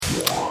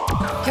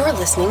You're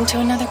listening to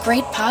another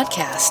great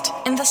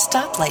podcast in the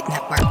Stoplight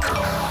Network.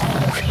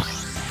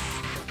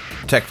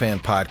 Tech Fan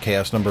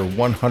Podcast number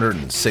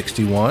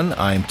 161.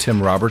 I'm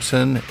Tim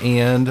Robertson,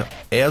 and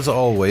as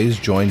always,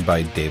 joined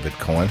by David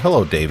Cohen.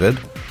 Hello, David.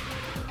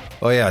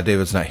 Oh yeah,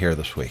 David's not here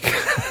this week.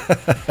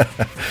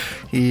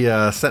 He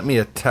sent me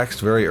a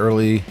text very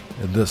early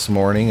this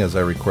morning as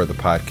I record the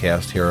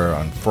podcast here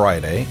on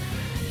Friday,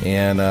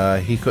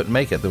 and he couldn't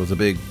make it. There was a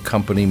big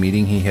company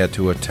meeting he had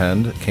to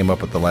attend. It came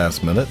up at the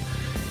last minute,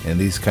 and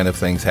these kind of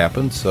things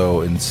happen. So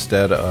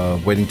instead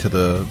of waiting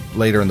to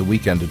later in the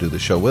weekend to do the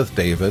show with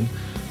David,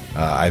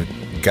 I've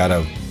got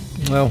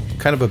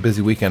kind of a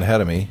busy weekend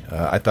ahead of me.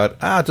 I thought,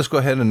 just go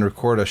ahead and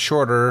record a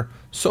shorter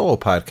solo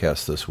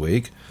podcast this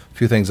week. A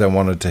few things I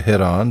wanted to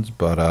hit on,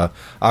 but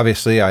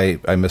obviously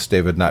I miss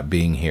David not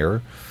being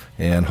here,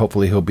 and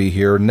hopefully he'll be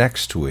here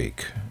next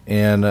week.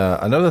 And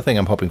another thing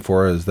I'm hoping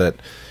for is that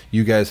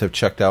you guys have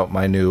checked out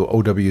my new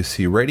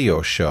OWC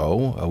radio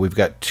show. We've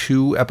got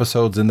 2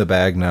 episodes in the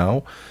bag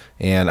now,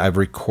 and I've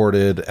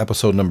recorded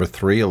episode number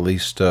 3, at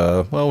least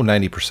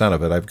 90%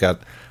 of it. I've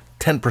got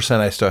 10%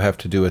 I still have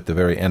to do at the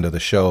very end of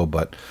the show,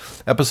 but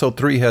episode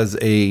 3 has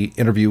a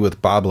interview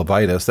with Bob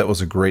Levitas. That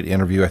was a great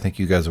interview. I think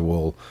you guys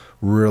will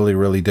really,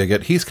 really dig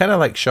it. He's kind of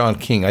like Sean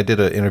King. I did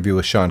an interview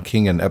with Sean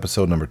King in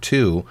episode number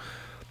 2.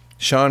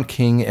 Sean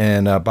King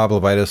and Bob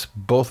Levitas,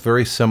 both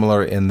very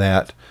similar in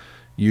that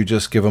you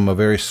just give them a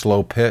very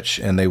slow pitch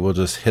and they will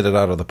just hit it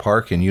out of the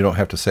park and you don't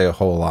have to say a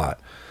whole lot.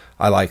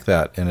 I like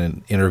that in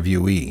an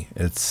interviewee.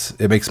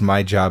 It makes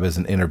my job as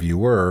an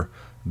interviewer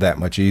that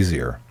much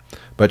easier.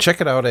 But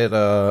check it out at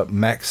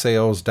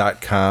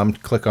macsales.com.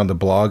 Click on the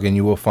blog, and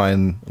you will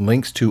find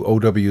links to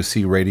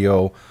OWC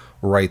Radio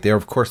right there.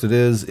 Of course, it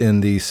is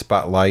in the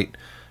Stoplight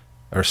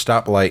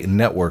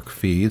Network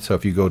feed. So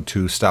if you go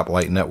to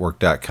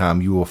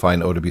stoplightnetwork.com, you will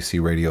find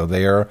OWC Radio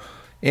there.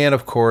 And,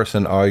 of course,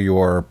 in all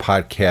your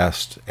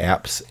podcast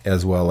apps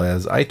as well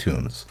as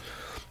iTunes.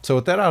 So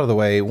with that out of the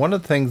way, one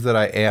of the things that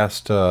I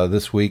asked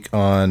this week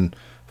on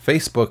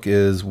Facebook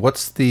is,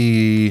 what's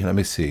the,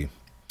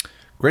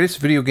 greatest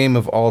video game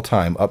of all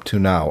time up to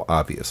now,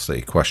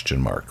 obviously, ?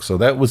 So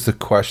that was the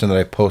question that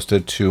I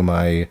posted to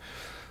my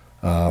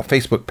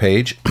Facebook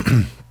page.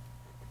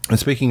 And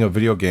speaking of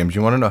video games,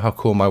 you want to know how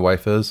cool my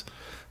wife is?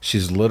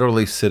 She's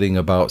literally sitting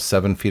about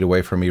 7 feet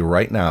away from me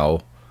right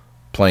now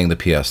playing the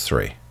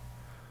PS3.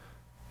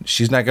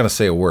 She's not going to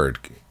say a word.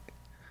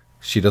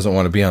 She doesn't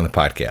want to be on the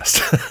podcast.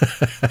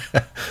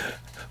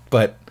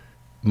 But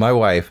my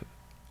wife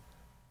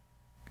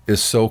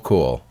is so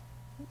cool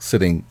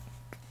sitting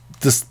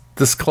this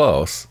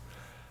close,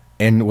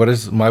 and what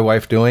is my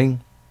wife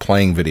doing?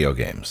 Playing video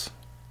games.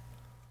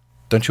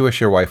 Don't you wish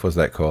your wife was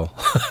that cool?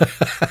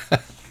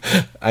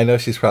 I know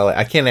she's probably,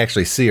 I can't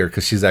actually see her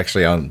because she's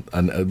actually on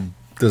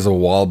there's a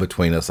wall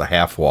between us, a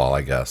half wall,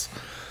 I guess,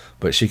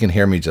 but she can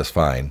hear me just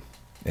fine.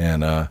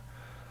 And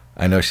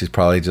I know she's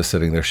probably just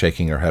sitting there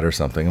shaking her head or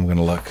something. I'm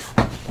gonna look.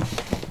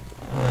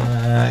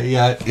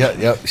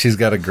 Yeah, she's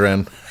got a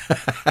grin.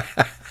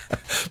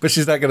 But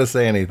she's not gonna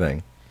say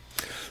anything.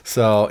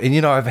 So,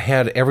 and I've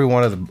had every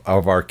one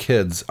of our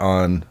kids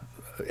on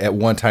at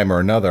one time or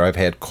another. I've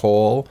had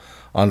Cole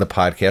on the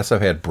podcast.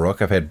 I've had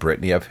Brooke. I've had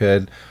Brittany. I've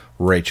had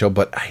Rachel.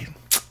 But I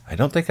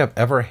don't think I've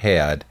ever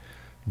had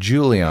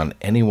Julie on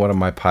any one of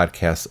my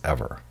podcasts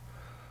ever.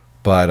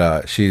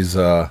 But she's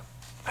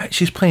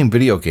playing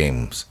video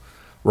games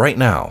right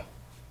now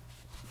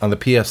on the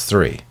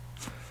PS3.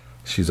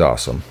 She's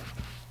awesome.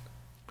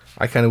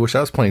 I kind of wish I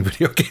was playing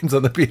video games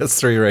on the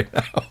PS3 right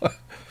now.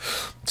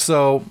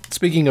 So,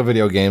 speaking of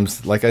video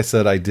games, like I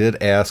said, I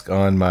did ask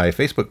on my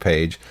Facebook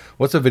page,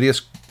 what's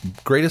the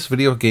greatest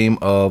video game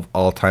of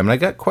all time? And I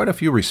got quite a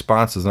few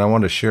responses, and I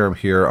wanted to share them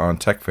here on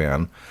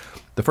TechFan.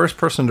 The first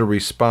person to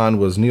respond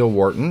was Neil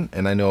Wharton,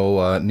 and I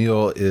know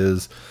Neil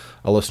is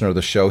a listener of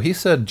the show. He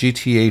said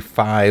GTA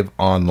 5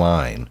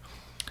 Online.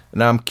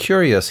 Now, I'm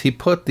curious, he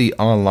put the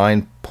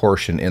online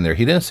portion in there.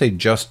 He didn't say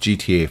just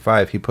GTA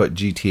 5, he put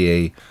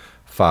GTA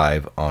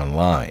 5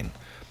 Online.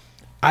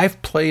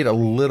 I've played a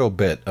little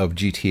bit of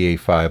GTA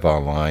 5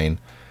 Online.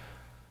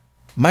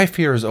 My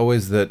fear is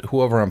always that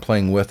whoever I'm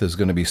playing with is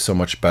going to be so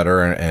much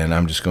better and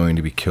I'm just going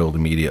to be killed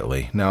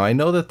immediately. Now, I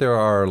know that there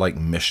are like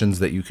missions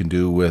that you can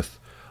do with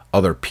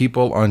other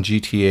people on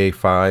GTA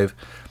 5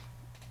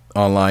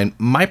 Online.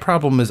 My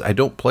problem is I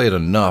don't play it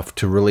enough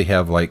to really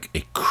have like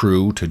a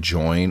crew to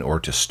join or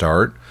to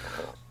start.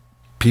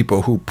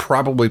 People who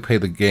probably play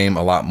the game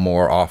a lot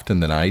more often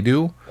than I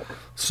do.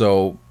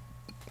 So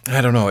I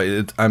don't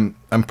know.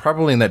 I'm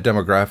probably in that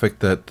demographic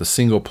that the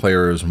single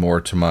player is more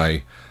to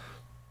my,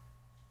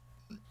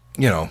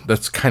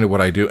 that's kind of what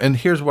I do. And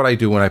here's what I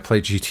do when I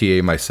play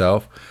GTA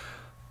myself.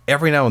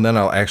 Every now and then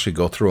I'll actually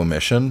go through a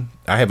mission.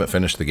 I haven't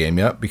finished the game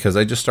yet because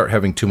I just start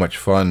having too much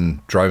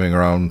fun driving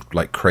around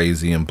like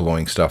crazy and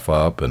blowing stuff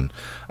up. And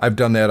I've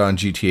done that on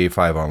GTA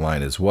 5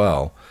 Online as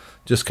well.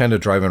 Just kind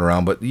of driving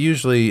around. But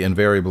usually,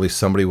 invariably,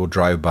 somebody will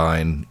drive by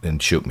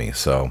and shoot me.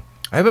 So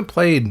I haven't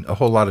played a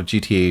whole lot of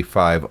GTA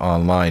 5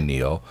 Online,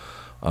 Neil.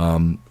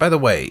 By the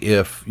way,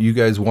 if you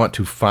guys want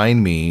to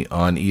find me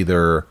on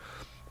either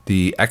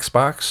the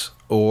Xbox,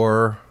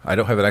 or I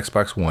don't have an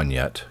Xbox One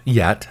yet,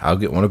 I'll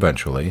get one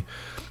eventually,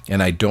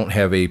 and I don't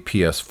have a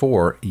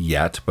PS4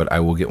 yet, but I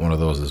will get one of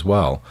those as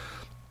well.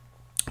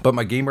 But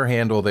my gamer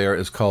handle there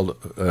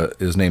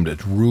is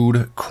named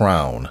Rude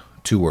Crown.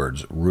 2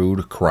 words,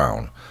 Rude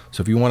Crown.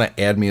 So if you want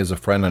to add me as a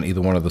friend on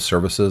either one of the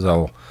services,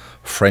 I'll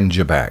friend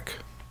you back.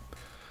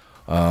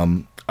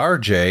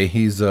 RJ,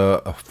 he's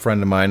a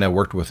friend of mine. I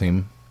worked with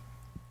him.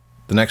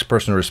 The next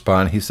person to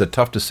respond, he said,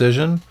 tough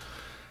decision.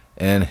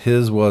 And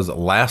his was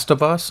Last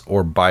of Us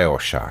or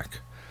BioShock.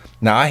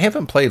 Now, I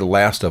haven't played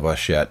Last of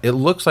Us yet. It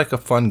looks like a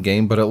fun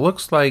game, but it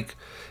looks like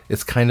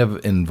it's kind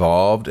of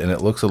involved, and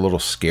it looks a little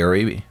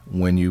scary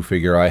when you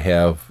figure I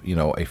have, a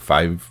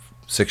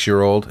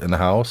 5-6-year-old in the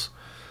house.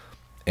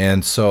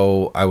 And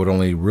so I would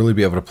only really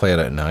be able to play it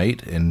at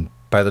night. And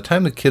by the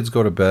time the kids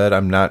go to bed,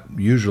 I'm not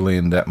usually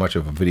in that much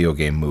of a video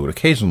game mood,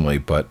 occasionally,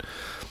 but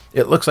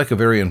it looks like a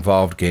very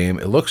involved game.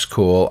 It looks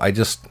cool.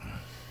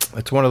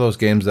 It's one of those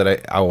games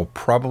that I will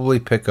probably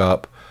pick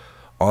up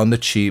on the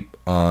cheap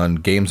on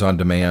Games on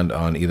Demand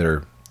on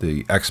either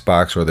the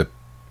Xbox or the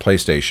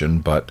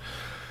PlayStation, but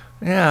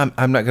yeah,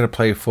 I'm not going to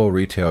play full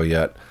retail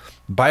yet.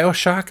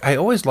 BioShock, I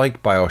always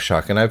liked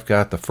BioShock, and I've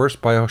got the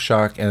first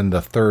BioShock and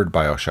the third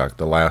BioShock,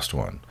 the last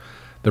one.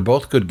 They're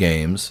both good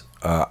games.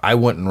 I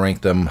wouldn't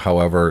rank them,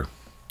 however,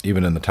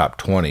 even in the top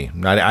 20.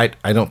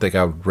 I don't think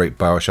I would rate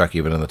BioShock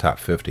even in the top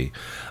 50.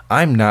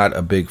 I'm not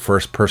a big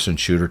first-person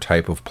shooter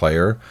type of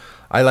player.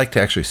 I like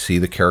to actually see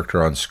the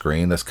character on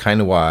screen. That's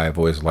kind of why I've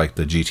always liked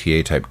the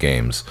GTA type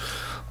games.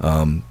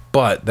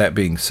 But that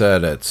being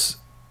said, it's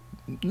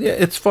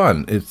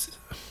fun.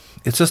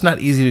 It's just not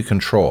easy to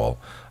control.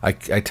 I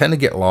tend to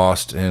get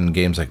lost in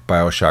games like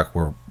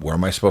BioShock where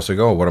am I supposed to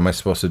go? What am I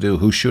supposed to do?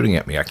 Who's shooting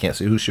at me? I can't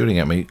see who's shooting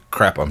at me.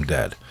 Crap, I'm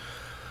dead.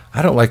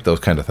 I don't like those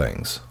kind of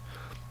things.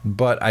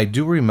 But I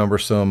do remember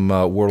some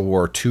World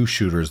War II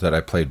shooters that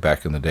I played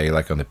back in the day,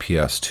 like on the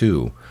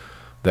PS2,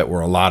 that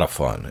were a lot of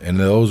fun. And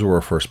those were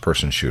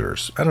first-person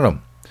shooters. I don't know.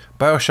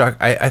 BioShock,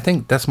 I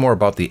think that's more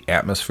about the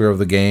atmosphere of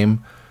the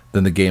game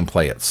than the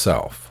gameplay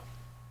itself.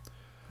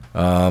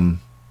 IR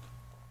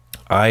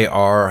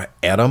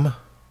Adam.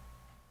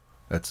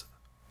 That's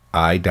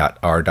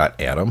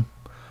I.R.Adam.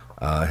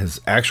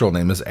 His actual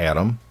name is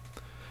Adam.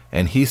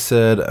 And he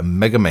said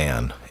Mega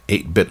Man,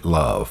 8-Bit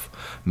Love.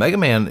 Mega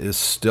Man is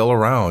still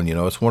around.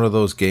 It's one of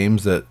those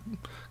games that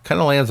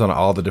kind of lands on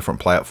all the different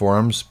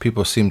platforms.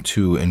 People seem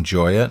to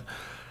enjoy it.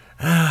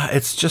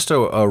 It's just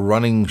a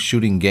running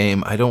shooting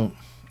game.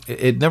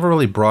 It never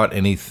really brought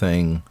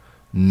anything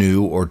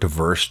new or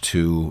diverse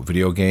to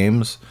video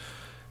games.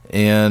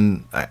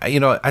 And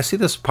I see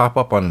this pop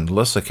up on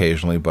lists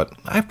occasionally, but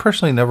I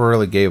personally never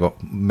really gave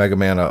Mega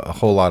Man a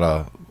whole lot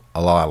of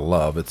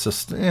love. It's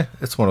just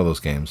it's one of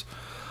those games.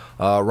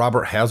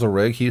 Robert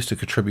Hazelrig, he used to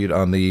contribute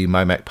on the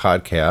MyMac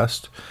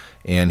podcast,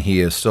 and he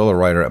is still a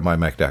writer at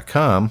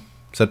mymac.com,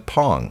 said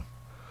Pong.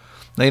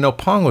 Now,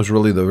 Pong was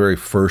really the very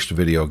first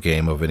video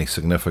game of any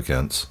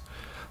significance,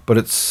 but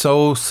it's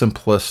so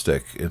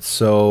simplistic, it's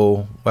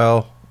so,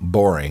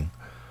 boring,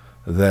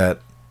 that,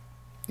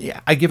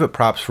 I give it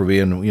props for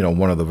being,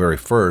 one of the very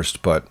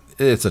first, but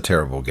it's a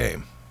terrible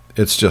game.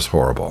 It's just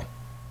horrible.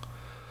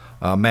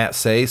 Matt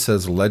Say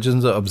says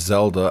Legends of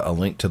Zelda, A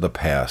Link to the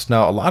Past.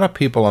 Now, a lot of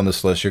people on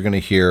this list you're going to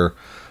hear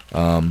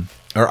are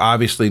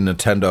obviously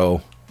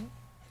Nintendo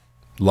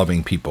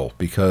loving people,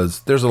 because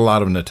there's a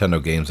lot of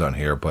Nintendo games on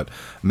here, but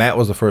Matt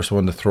was the first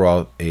one to throw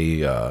out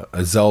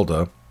a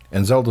Zelda,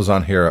 and Zelda's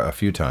on here a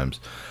few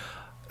times.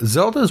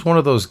 Zelda is one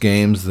of those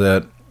games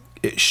that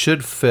it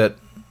should fit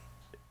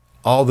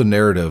all the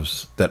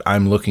narratives that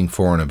I'm looking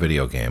for in a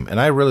video game,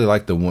 and I really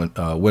like the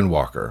Wind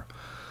Walker.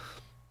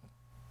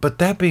 But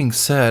that being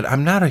said,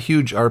 I'm not a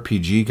huge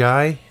RPG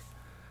guy,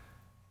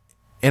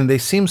 and they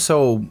seem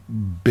so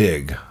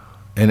big,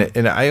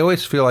 and I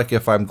always feel like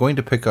if I'm going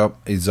to pick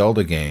up a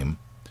Zelda game,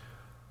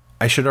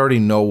 I should already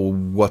know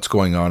what's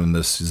going on in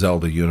this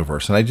Zelda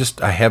universe, and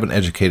I haven't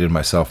educated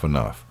myself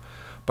enough.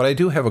 But I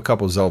do have a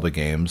couple Zelda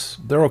games.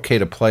 They're okay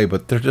to play,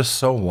 but they're just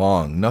so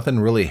long. Nothing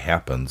really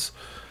happens.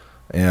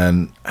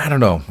 And I don't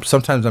know.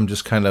 Sometimes I'm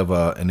just kind of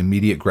an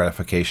immediate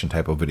gratification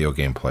type of video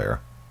game player.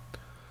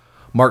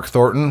 Mark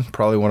Thornton,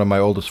 probably one of my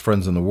oldest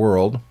friends in the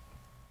world,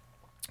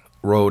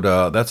 wrote,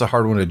 that's a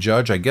hard one to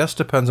judge. I guess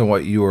depends on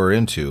what you are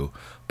into,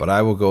 but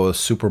I will go with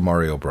Super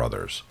Mario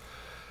Brothers.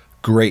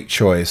 Great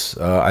choice.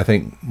 I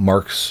think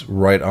Mark's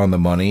right on the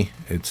money.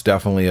 It's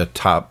definitely a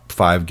top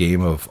 5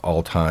 game of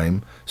all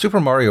time. Super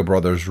Mario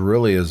Brothers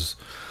really is...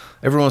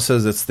 Everyone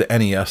says it's the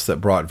NES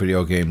that brought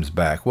video games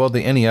back. Well,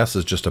 the NES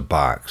is just a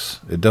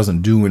box. It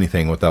doesn't do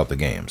anything without the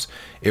games.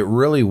 It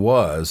really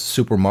was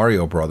Super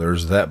Mario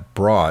Brothers that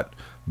brought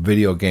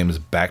video games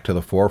back to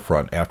the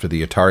forefront after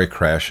the Atari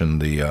crash in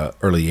the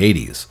early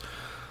 80s.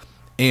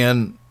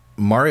 And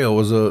Mario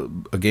was a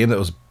game that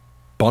was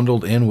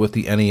bundled in with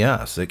the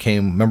NES. It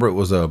came, remember, it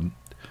was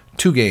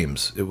 2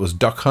 games. It was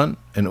Duck Hunt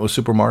and it was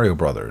Super Mario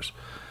Brothers.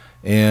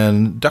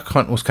 And Duck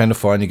Hunt was kind of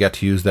fun. You got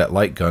to use that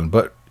light gun,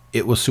 but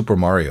it was Super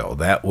Mario.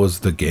 That was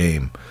the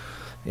game.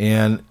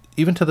 And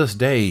even to this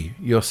day,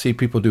 you'll see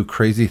people do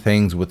crazy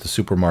things with the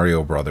Super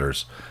Mario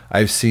Brothers.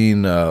 I've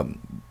seen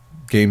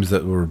games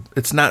that were,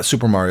 it's not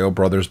Super Mario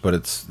Brothers, but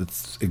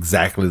it's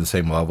exactly the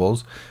same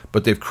levels,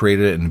 but they've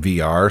created it in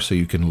VR, so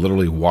you can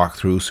literally walk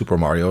through Super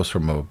Mario's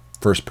from a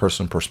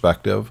first-person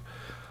perspective.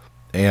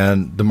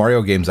 And the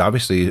Mario games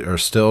obviously are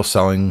still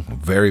selling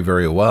very,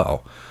 very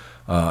well.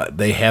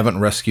 They haven't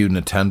rescued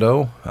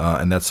Nintendo,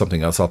 and that's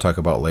something else I'll talk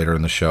about later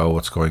in the show,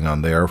 what's going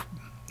on there.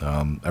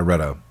 I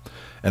read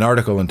an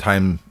article in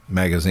Time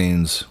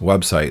Magazine's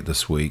website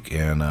this week,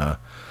 and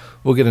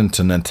we'll get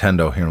into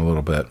Nintendo here in a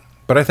little bit.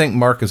 But I think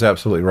Mark is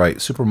absolutely right.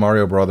 Super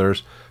Mario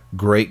Brothers,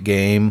 great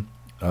game,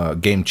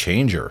 game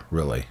changer,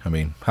 really. I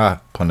mean,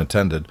 pun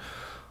intended.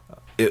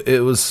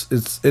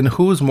 It's and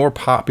who's more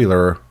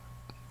popular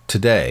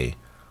today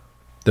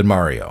than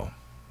Mario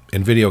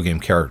in video game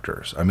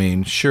characters? I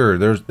mean, sure,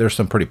 there's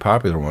some pretty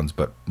popular ones,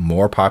 but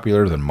more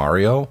popular than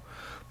Mario?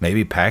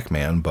 Maybe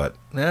Pac-Man, but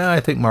I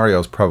think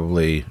Mario's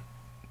probably...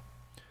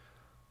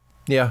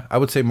 Yeah, I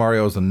would say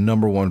Mario is the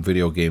number one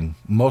video game,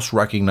 most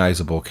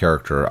recognizable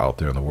character out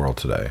there in the world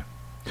today.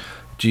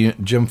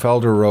 Jim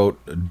Felder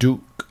wrote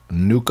Duke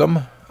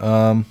Nukem.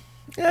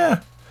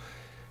 Yeah.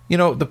 You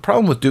know, the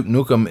problem with Duke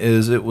Nukem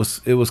is it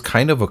was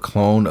kind of a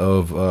clone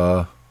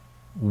of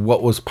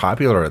what was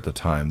popular at the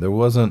time. There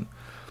wasn't...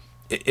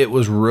 It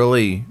was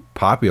really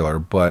popular,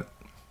 but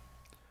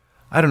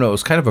I don't know, it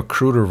was kind of a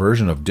cruder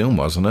version of Doom,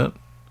 wasn't it?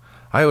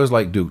 I always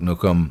liked Duke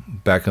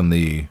Nukem back in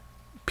the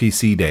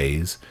PC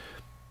days,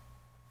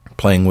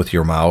 playing with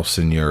your mouse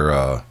and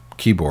your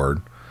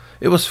keyboard.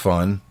 It was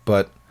fun,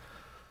 but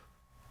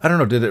I don't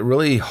know, did it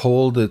really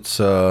hold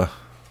its,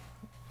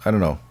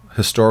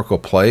 historical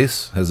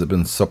place? Has it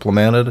been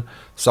supplemented,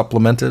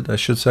 I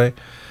should say?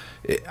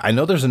 I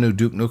know there's a new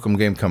Duke Nukem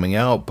game coming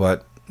out,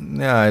 but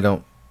I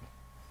don't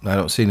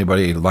see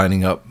anybody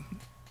lining up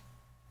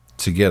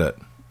to get it.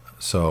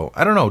 So,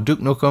 I don't know, Duke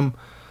Nukem,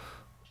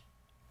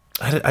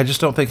 I just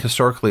don't think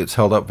historically it's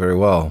held up very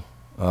well.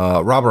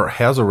 Robert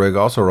Hazelrig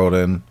also wrote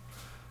in,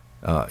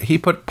 he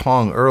put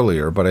Pong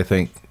earlier, but I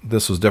think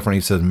this was different.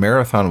 He says,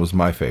 Marathon was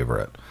my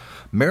favorite.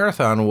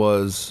 Marathon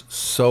was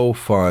so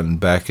fun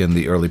back in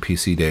the early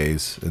PC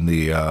days, in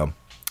the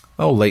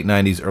late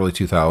 90s, early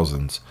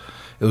 2000s.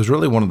 It was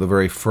really one of the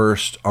very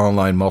first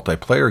online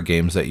multiplayer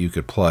games that you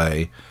could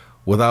play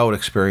without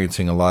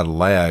experiencing a lot of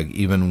lag,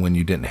 even when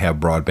you didn't have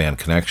broadband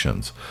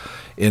connections.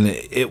 And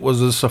it was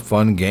just a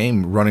fun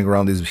game, running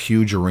around these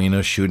huge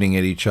arenas, shooting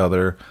at each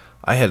other.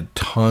 I had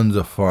tons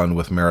of fun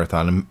with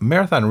Marathon, and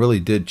Marathon really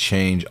did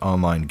change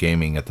online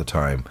gaming at the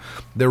time.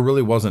 There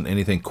really wasn't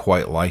anything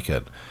quite like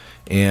it.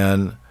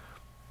 And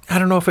I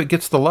don't know if it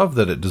gets the love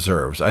that it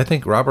deserves. I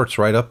think Robert's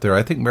right up there.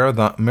 I think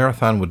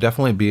Marathon would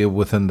definitely be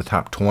within the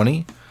top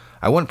 20.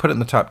 I wouldn't put it in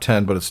the top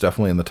 10, but it's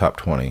definitely in the top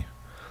 20.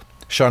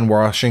 Sean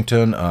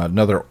Washington,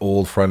 another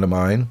old friend of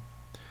mine,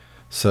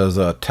 says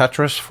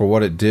Tetris for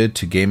what it did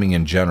to gaming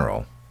in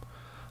general.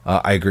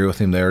 I agree with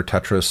him there.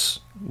 Tetris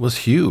was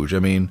huge. I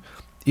mean,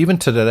 even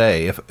to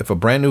today, if a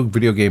brand new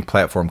video game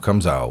platform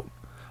comes out,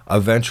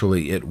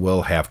 eventually it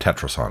will have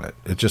Tetris on it.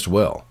 It just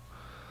will.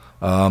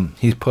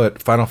 He's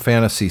put Final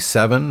Fantasy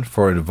VII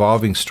for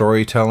evolving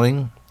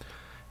storytelling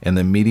and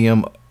the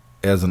medium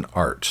as an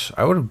art.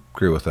 I would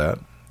agree with that.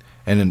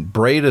 And then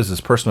Braid is his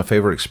personal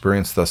favorite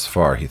experience thus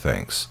far, he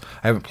thinks.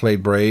 I haven't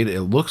played Braid.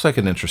 It looks like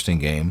an interesting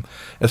game.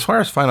 As far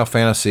as Final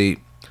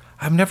Fantasy,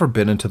 I've never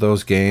been into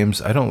those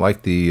games. I don't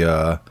like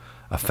the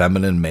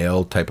effeminate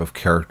male type of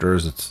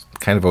characters. It's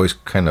always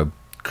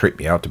creeped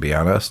me out, to be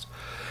honest.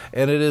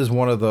 And it is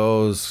one of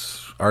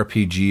those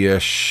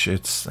RPG-ish.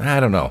 I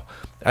don't know.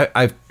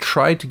 I've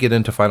tried to get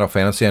into Final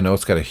Fantasy. I know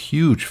it's got a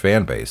huge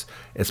fan base.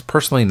 It's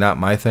personally not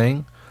my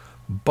thing.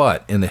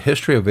 But in the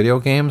history of video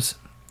games,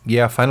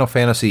 yeah, Final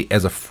Fantasy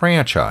as a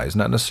franchise,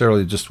 not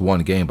necessarily just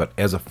one game, but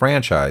as a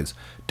franchise,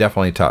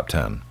 definitely top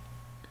 10.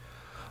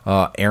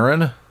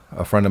 Aaron,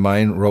 a friend of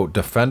mine, wrote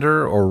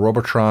Defender or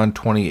Robotron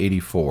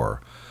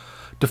 2084.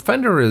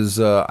 Defender is,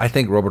 I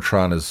think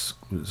Robotron is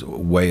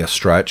way a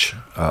stretch,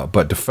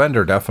 but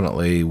Defender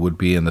definitely would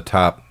be in the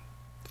top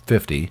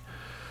 50.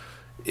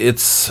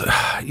 It's,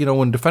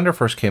 when Defender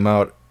first came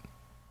out,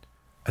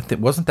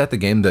 wasn't that the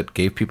game that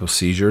gave people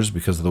seizures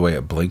because of the way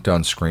it blinked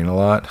on screen a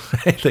lot?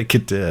 I think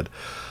it did.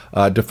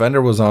 Defender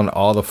was on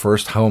all the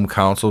first home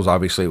consoles.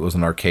 Obviously, it was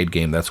an arcade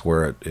game. That's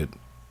where it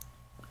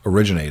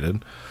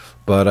originated.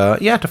 But,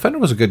 Defender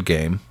was a good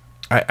game.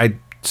 I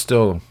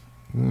still,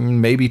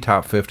 maybe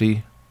top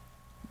 50.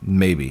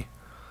 Maybe.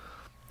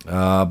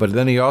 But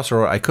then he also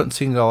wrote, I couldn't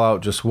single out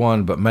just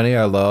one, but many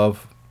I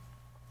love.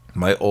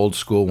 My old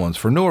school ones.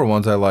 For newer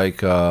ones, I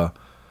like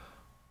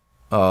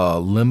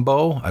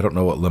Limbo. I don't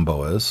know what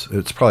Limbo is.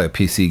 It's probably a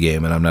PC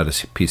game, and I'm not a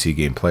PC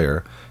game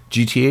player.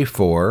 GTA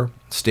 4,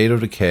 State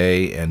of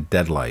Decay, and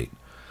Deadlight.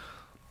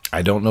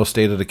 I don't know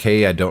State of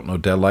Decay. I don't know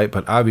Deadlight,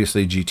 but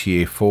obviously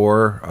GTA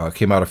 4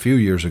 came out a few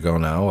years ago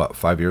now,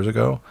 5 years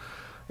ago.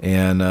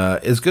 And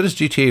as good as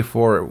GTA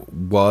 4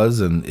 was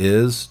and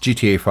is,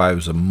 GTA 5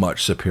 is a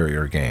much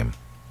superior game.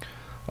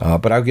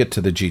 But I'll get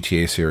to the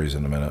GTA series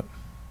in a minute.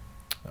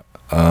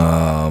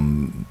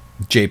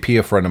 JP,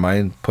 a friend of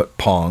mine, put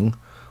Pong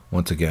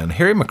once again.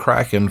 Harry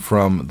McCracken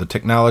from The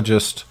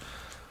Technologist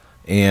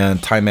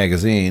and Time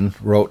Magazine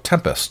wrote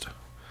Tempest.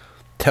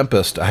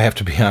 Tempest, I have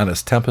to be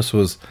honest, Tempest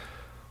was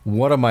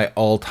one of my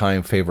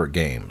all-time favorite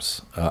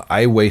games.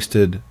 I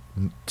wasted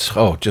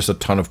just a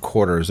ton of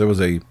quarters. There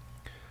was a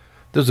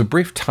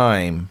brief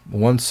time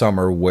one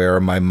summer where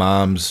my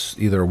mom's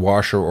either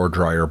washer or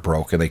dryer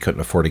broke and they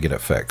couldn't afford to get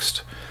it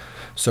fixed.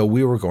 So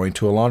we were going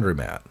to a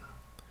laundromat.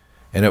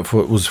 And it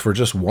was for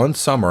just one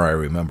summer, I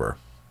remember.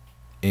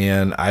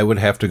 And I would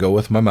have to go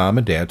with my mom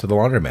and dad to the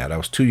laundromat. I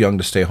was too young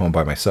to stay home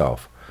by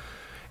myself.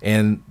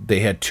 And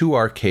they had 2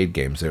 arcade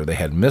games there. They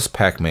had Miss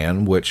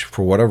Pac-Man, which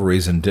for whatever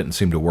reason didn't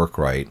seem to work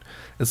right.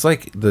 It's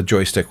like the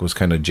joystick was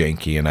kind of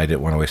janky and I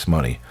didn't want to waste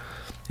money.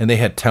 And they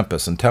had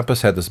Tempest. And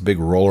Tempest had this big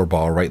roller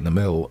ball right in the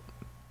middle.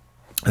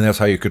 And that's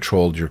how you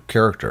controlled your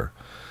character.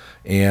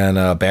 And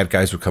bad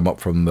guys would come up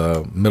from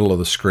the middle of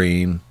the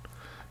screen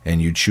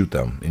and you'd shoot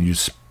them. And you'd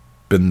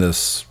spin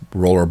this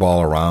roller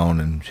ball around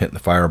and hit the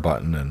fire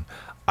button. And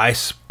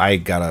I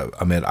gotta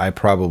admit, I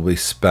probably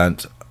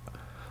spent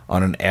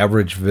on an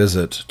average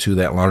visit to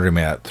that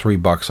laundromat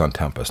 $3 on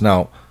Tempest.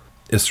 Now,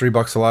 is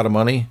 $3 a lot of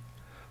money?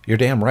 You're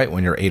damn right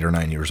when you're 8 or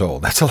 9 years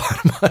old. That's a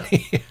lot of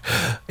money.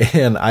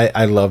 And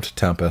I loved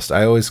Tempest.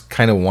 I always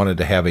kind of wanted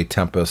to have a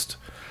Tempest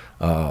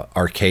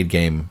arcade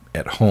game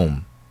at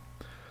home.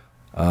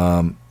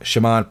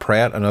 Shimon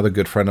Pratt, another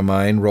good friend of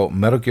mine, wrote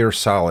Metal Gear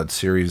Solid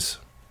series.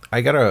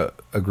 I gotta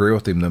agree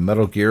with him. The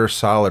Metal Gear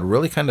Solid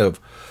really kind of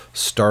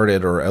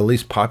started, or at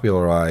least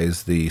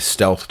popularized, the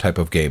stealth type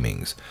of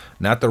gamings.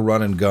 Not the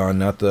run and gun,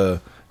 not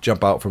the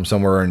jump out from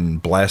somewhere and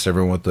blast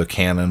everyone with the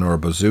cannon or a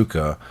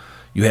bazooka.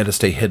 You had to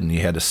stay hidden. You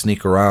had to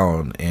sneak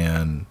around,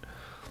 and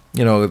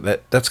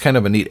that's kind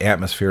of a neat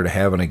atmosphere to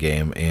have in a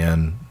game.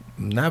 And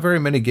not very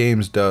many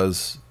games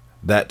does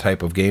that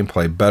type of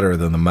gameplay better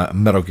than the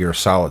Metal Gear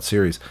Solid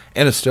series,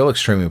 and it's still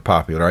extremely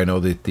popular. I know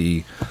that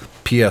the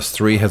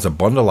PS3 has a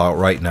bundle out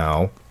right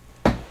now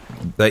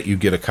that you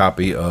get a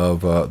copy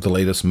of the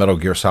latest Metal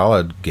Gear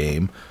Solid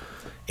game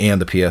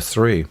and the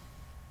PS3.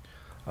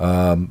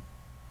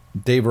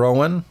 Dave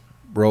Rowan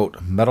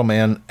wrote Metal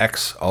Man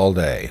X All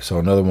Day, so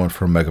another one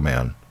from Mega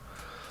Man.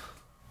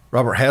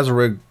 Robert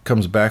Hazelrig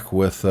comes back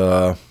with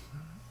the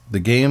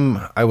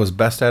game I was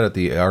best at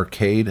the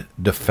arcade,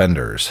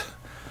 Defenders.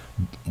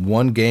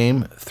 One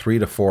game, 3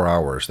 to 4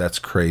 hours. That's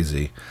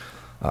crazy.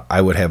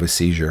 I would have a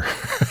seizure.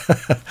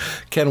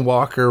 Ken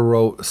Walker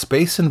wrote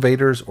Space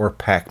Invaders or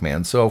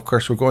Pac-Man. So, of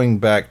course, we're going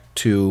back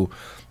to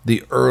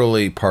the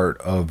early part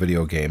of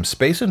video games.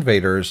 Space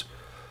Invaders,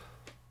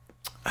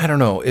 I don't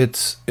know.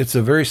 It's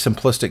a very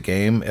simplistic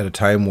game at a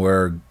time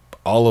where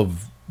all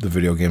of the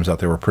video games out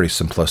there were pretty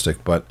simplistic.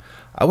 But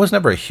I was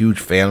never a huge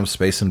fan of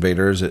Space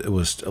Invaders. It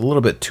was a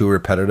little bit too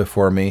repetitive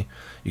for me.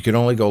 You could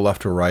only go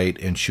left or right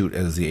and shoot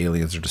as the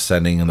aliens are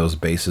descending, and those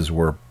bases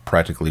were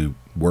practically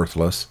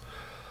worthless.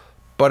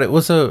 But it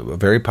was a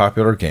very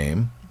popular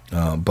game.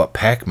 But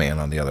Pac-Man,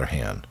 on the other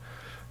hand,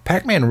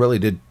 Pac-Man really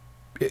did.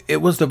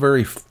 It was the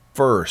very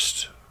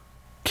first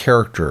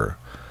character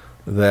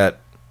that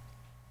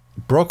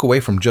broke away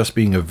from just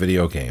being a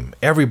video game.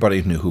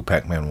 Everybody knew who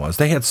Pac-Man was.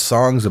 They had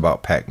songs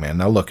about Pac-Man.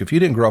 Now, look, if you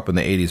didn't grow up in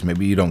the 80s,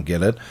 maybe you don't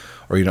get it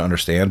or you don't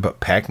understand, but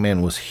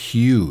Pac-Man was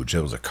huge.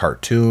 It was a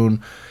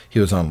cartoon. He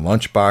was on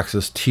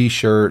lunchboxes,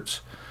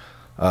 T-shirts.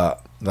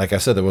 Like I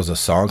said, there was a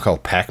song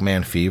called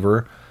Pac-Man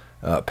Fever.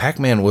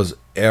 Pac-Man was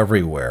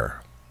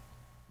everywhere.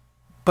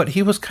 But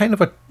he was kind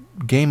of a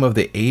game of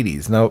the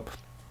 80s. Now,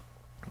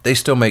 they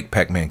still make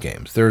Pac-Man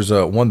games. There's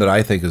one that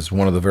I think is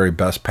one of the very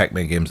best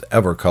Pac-Man games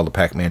ever called the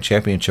Pac-Man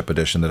Championship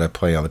Edition that I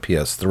play on the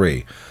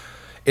PS3.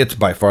 It's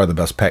by far the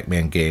best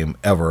Pac-Man game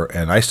ever,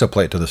 and I still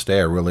play it to this day.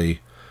 I really,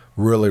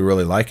 really,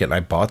 really like it. And I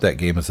bought that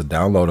game as a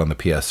download on the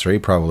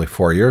PS3 probably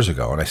 4 years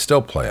ago, and I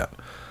still play it.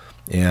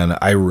 And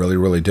I really,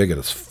 really dig it.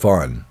 It's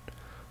fun.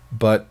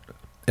 But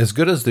as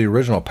good as the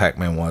original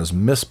Pac-Man was,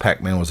 Miss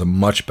Pac-Man was a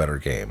much better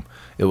game.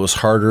 It was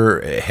harder.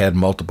 It had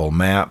multiple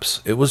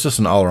maps. It was just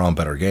an all-around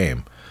better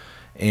game.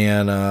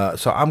 And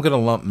so I'm going to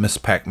lump Miss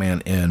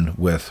Pac-Man in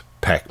with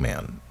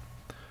Pac-Man.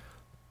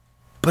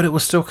 But it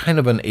was still kind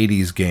of an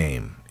 80s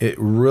game. It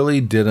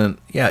really didn't...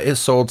 Yeah, it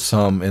sold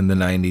some in the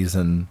 90s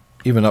and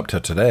even up to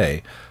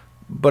today,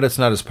 but it's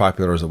not as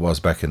popular as it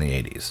was back in the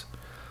 80s.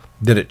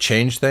 Did it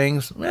change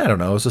things? I don't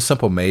know. It was a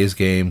simple maze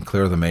game.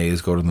 Clear the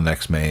maze, go to the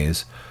next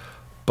maze.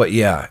 But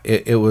yeah,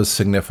 it was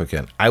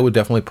significant. I would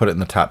definitely put it in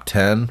the top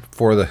 10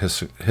 for the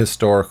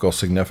historical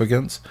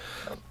significance.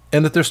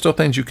 And that there's still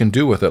things you can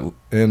do with it.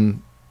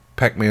 In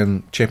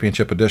Pac-Man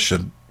Championship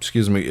Edition,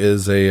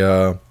 is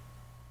a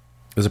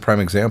prime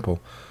example.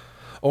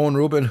 Owen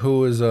Rubin,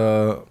 who is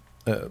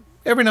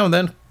every now and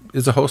then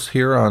is a host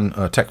here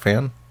on Tech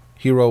Fan.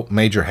 He wrote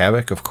Major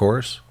Havoc, of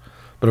course.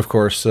 But of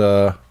course,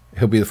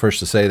 he'll be the first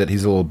to say that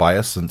he's a little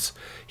biased since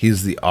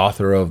he's the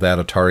author of that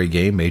Atari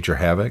game, Major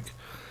Havoc.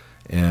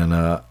 And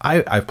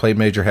I've played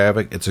Major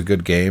Havoc. It's a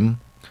good game.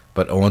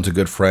 but Owen's a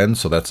good friend,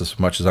 so that's as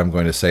much as I'm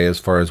going to say as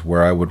far as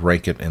where I would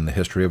rank it in the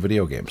history of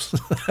video games.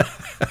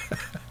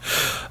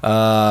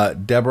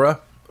 Deborah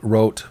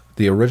wrote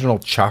the original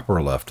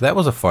Chopper Lift. That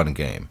was a fun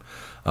game.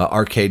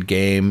 Arcade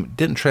game.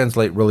 Didn't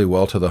translate really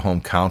well to the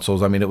home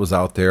consoles. I mean, it was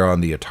out there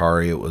on the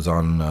Atari. It was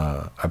on,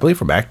 I believe,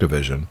 from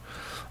Activision.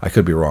 I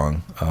could be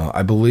wrong.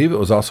 I believe it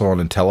was also on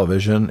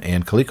Intellivision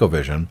and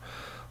ColecoVision.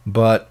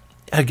 But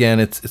again,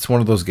 it's one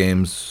of those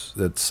games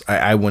that's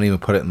I wouldn't even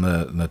put it in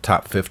the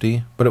top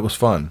 50, but it was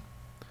fun.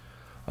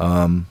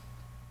 A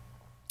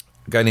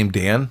guy named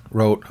Dan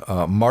wrote,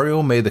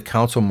 Mario made the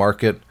console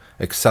market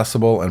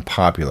accessible and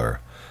popular.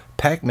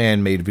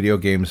 Pac-Man made video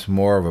games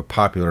more of a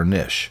popular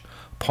niche.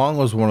 Pong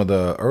was one of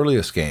the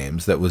earliest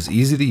games that was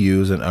easy to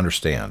use and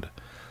understand.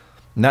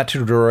 Not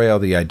to derail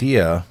the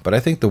idea, but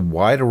I think the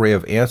wide array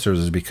of answers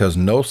is because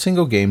no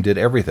single game did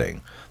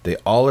everything. They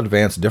all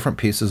advanced different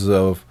pieces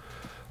of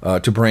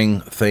to bring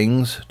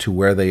things to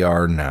where they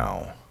are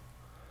now.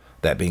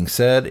 That being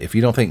said, if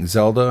you don't think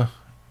Zelda,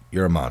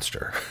 you're a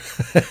monster.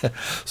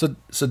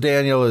 So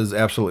Daniel is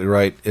absolutely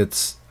right.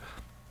 It's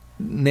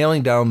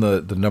nailing down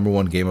the number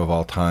one game of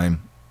all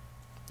time.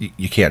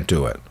 You can't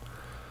do it.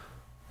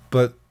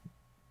 But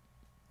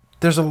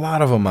there's a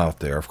lot of them out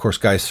there. Of course,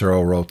 Guy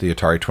Serle wrote the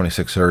Atari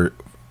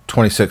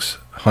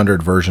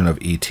 2600 version of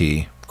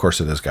E.T. Of course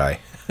it is Guy.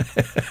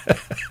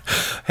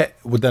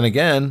 But then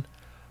again,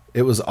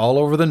 it was all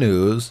over the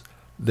news.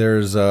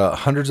 There's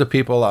hundreds of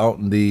people out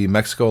in the New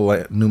Mexico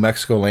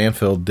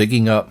landfill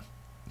digging up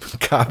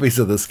copies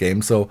of this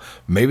game. So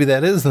maybe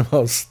that is the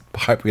most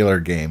popular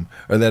game,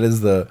 or that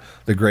is the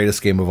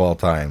greatest game of all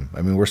time.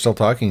 I mean, we're still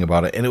talking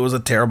about it, and it was a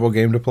terrible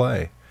game to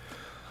play.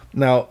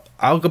 Now,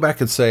 I'll go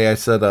back and say I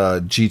said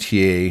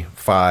GTA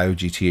 5,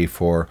 GTA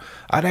 4.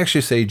 I'd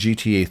actually say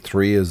GTA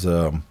 3 is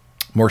a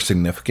more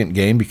significant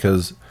game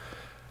because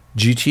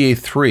GTA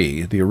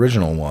 3, the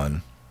original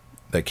one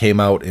that came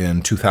out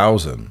in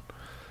 2000,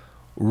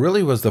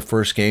 really was the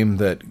first game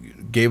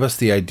that gave us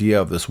the idea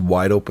of this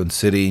wide open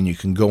city and you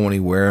can go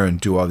anywhere and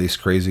do all these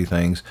crazy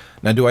things.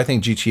 Now, do I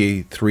think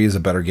GTA 3 is a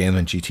better game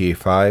than GTA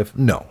 5?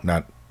 No,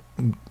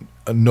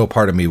 no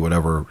part of me would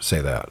ever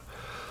say that.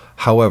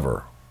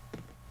 However,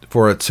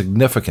 for its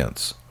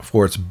significance,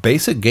 for its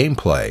basic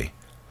gameplay,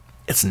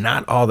 it's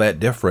not all that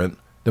different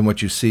than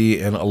what you see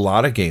in a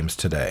lot of games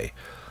today.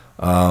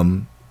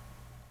 What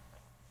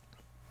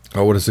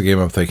is the game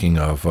I'm thinking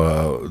of?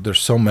 There's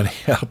so many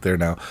out there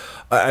now.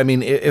 I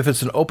mean, if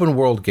it's an open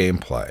world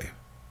gameplay,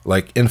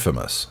 like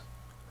Infamous,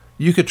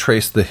 you could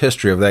trace the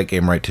history of that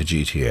game right to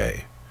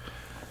GTA.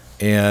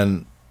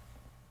 And,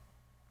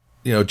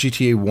 you know,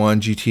 GTA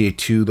 1, GTA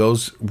 2,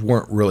 those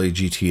weren't really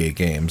GTA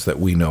games that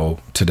we know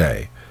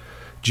today.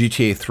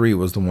 GTA 3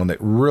 was the one that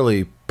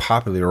really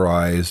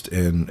popularized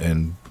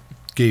and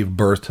gave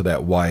birth to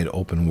that wide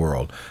open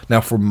world.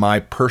 Now, for my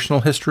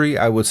personal history,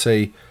 I would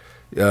say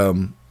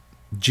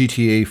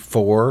GTA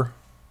 4,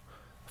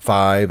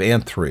 5,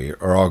 and 3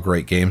 are all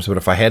great games. But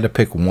if I had to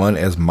pick one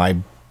as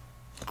my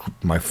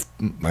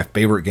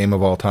favorite game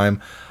of all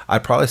time,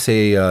 I'd probably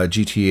say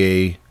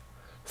GTA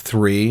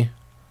 3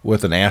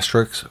 with an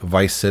asterisk,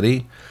 Vice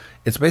City.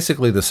 It's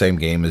basically the same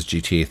game as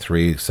GTA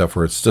 3, except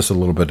for it's just a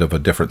little bit of a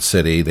different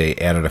city. They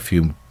added a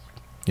few,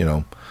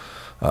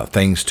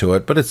 things to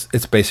it, but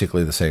it's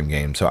basically the same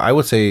game. So I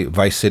would say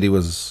Vice City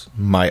was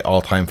my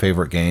all-time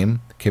favorite game.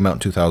 It came out in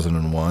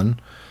 2001,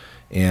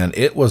 and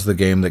it was the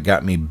game that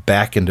got me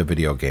back into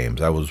video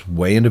games. I was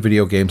way into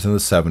video games in the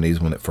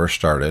 70s when it first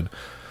started,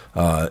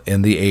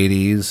 in the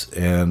 80s,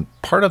 and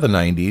part of the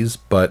 90s,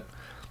 but,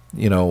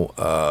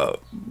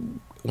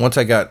 once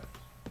I got...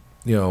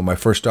 my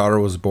first daughter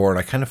was born,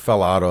 I kind of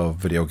fell out of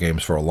video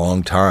games for a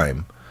long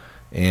time.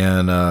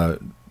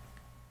 And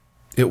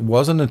it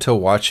wasn't until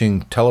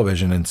watching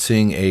television and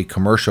seeing a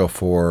commercial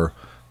for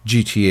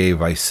GTA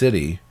Vice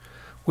City,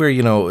 where,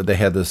 they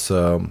had this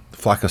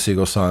Flocka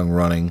Siegel song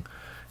running,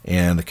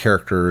 and the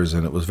characters,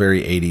 and it was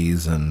very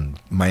 80s and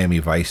Miami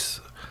Vice.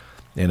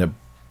 And it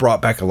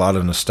brought back a lot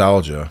of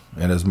nostalgia.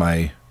 And as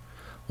my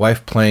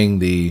wife playing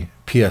the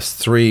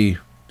PS3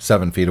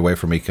 7 feet away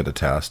from me could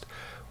attest,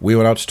 we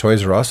went out to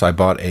Toys R Us. I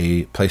bought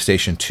a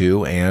PlayStation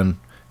 2 and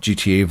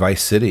GTA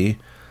Vice City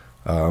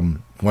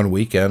one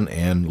weekend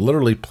and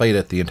literally played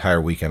it the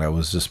entire weekend. I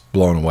was just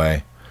blown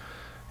away.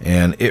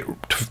 And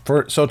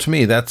so to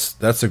me, that's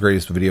the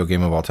greatest video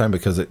game of all time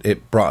because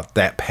it brought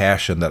that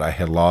passion that I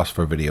had lost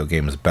for video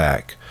games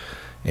back.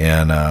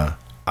 And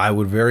I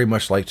would very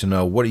much like to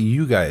know, what do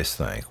you guys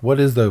think? What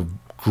is the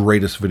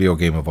greatest video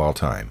game of all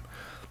time?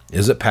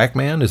 Is it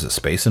Pac-Man? Is it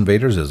Space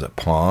Invaders? Is it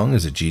Pong?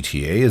 Is it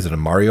GTA? Is it a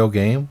Mario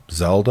game?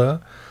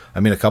 Zelda? I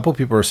mean, a couple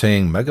people are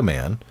saying Mega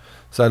Man.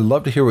 So I'd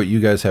love to hear what you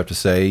guys have to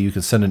say. You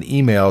can send an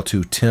email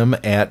to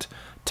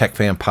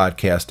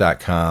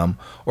tim@techfanpodcast.com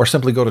or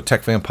simply go to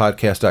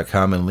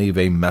techfanpodcast.com and leave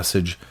a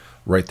message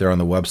right there on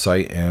the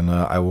website, and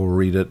I will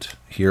read it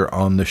here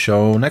on the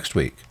show next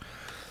week.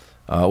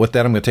 With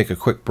that, I'm going to take a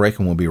quick break,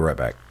 and we'll be right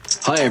back.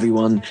 Hi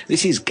everyone,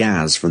 this is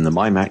Gaz from the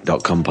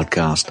MyMac.com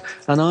podcast,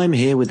 and I'm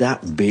here with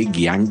that big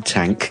yank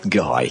tank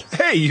guy.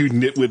 Hey, you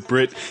nitwit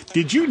Brit.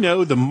 Did you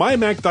know the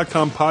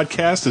MyMac.com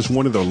podcast is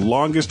one of the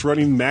longest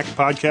running Mac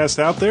podcasts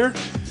out there?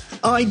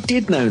 I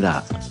did know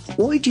that.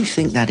 Why do you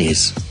think that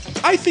is?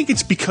 I think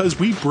it's because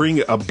we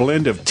bring a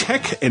blend of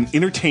tech and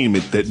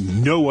entertainment that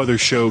no other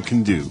show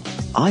can do.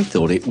 I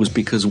thought it was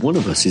because one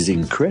of us is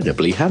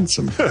incredibly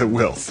handsome.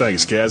 Well,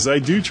 thanks, Gaz. I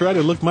do try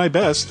to look my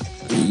best.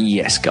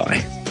 Yes,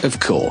 Guy. Of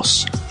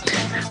course.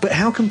 But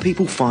how can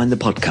people find the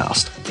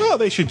podcast? Well,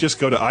 they should just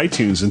go to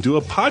iTunes and do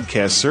a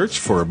podcast search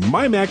for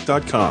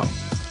MyMac.com.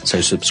 So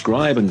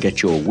subscribe and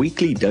get your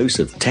weekly dose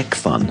of tech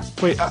fun.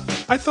 Wait,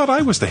 I thought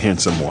I was the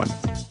handsome one.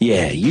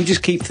 Yeah, you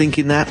just keep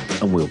thinking that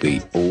and we'll be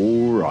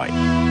all right.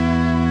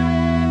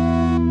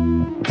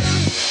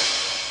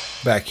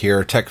 Back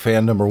here, Tech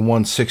Fan number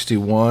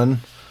 161.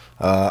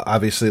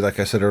 Obviously, like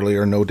I said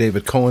earlier, no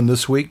David Cohen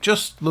this week,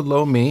 just little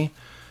old me.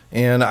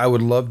 And I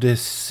would love to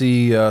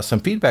see some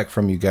feedback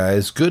from you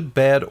guys, good,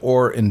 bad,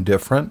 or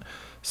indifferent.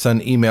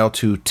 Send email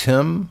to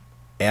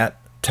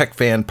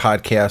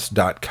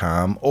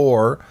tim@techfanpodcast.com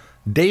or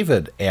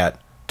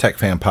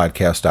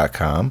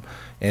david@techfanpodcast.com,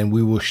 and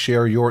we will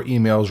share your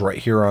emails right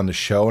here on the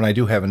show. And I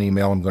do have an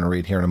email I'm going to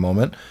read here in a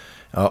moment.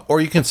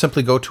 Or you can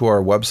simply go to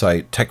our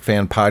website,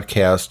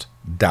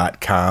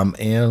 techfanpodcast.com,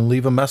 and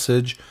leave a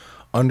message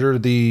under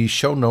the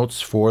show notes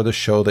for the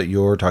show that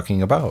you're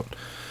talking about.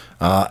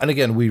 And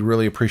again, we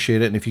really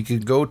appreciate it. And if you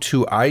could go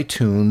to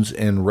iTunes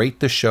and rate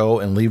the show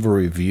and leave a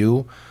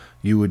review,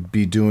 you would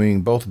be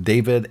doing both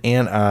David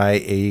and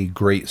I a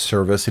great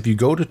service. If you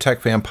go to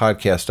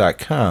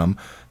techfanpodcast.com,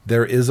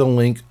 there is a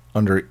link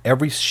under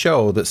every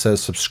show that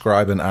says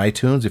subscribe in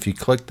iTunes. If you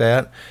click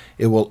that,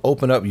 it will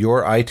open up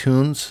your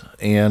iTunes,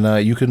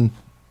 and you can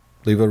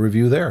leave a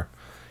review there,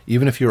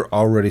 even if you're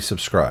already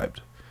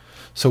subscribed.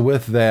 So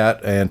with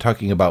that, and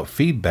talking about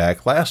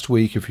feedback, last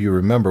week, if you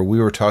remember, we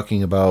were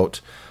talking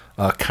about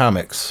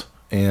comics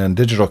and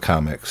digital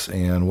comics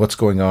and what's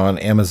going on,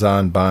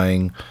 Amazon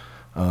buying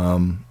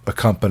a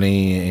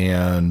company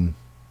and,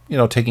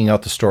 taking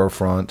out the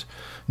storefront.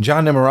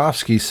 John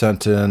Nemirovsky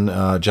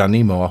John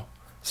Nemo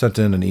sent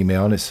in an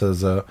email, and it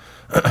says,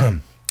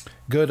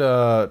 good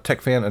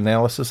tech fan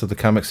analysis of the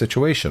comic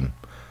situation.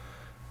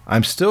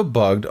 I'm still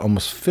bugged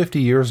almost 50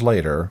 years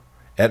later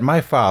at my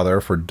father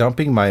for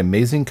dumping my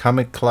amazing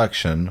comic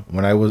collection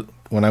when I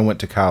went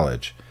to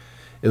college.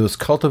 It was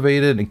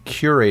cultivated and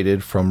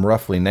curated from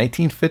roughly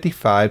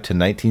 1955 to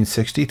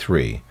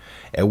 1963,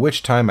 at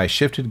which time I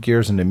shifted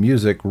gears into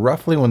music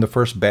roughly when the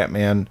first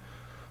Batman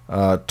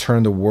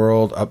turned the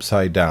world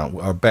upside down,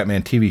 or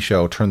Batman TV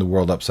show turned the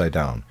world upside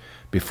down.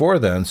 Before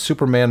then,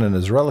 Superman and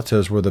his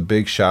relatives were the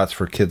big shots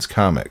for kids'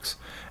 comics,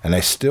 and I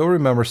still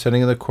remember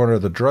sitting in the corner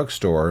of the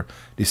drugstore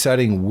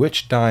deciding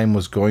which dime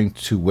was going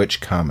to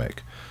which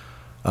comic.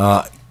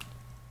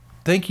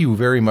 Thank you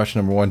very much,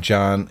 number one,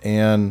 John,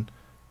 and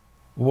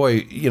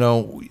boy,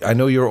 I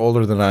know you're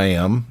older than I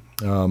am,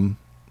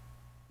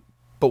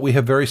 but we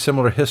have very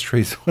similar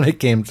histories when it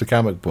came to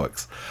comic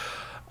books.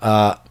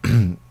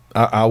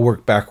 I'll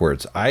work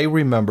backwards. I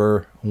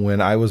remember when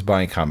I was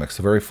buying comics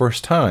the very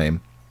first time,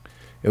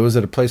 it was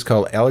at a place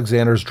called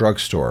Alexander's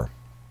Drugstore.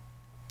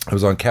 It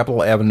was on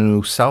Capitol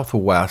Avenue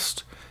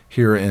Southwest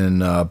here in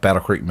Battle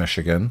Creek,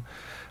 Michigan.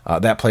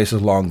 That place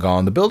is long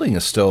gone. The building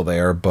is still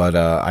there,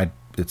 but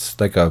it's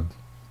like a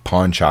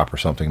pawn shop or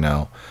something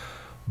now.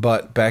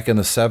 But back in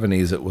the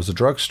 70s, it was a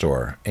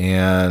drugstore,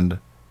 and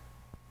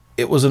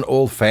it was an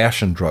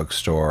old-fashioned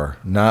drugstore,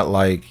 not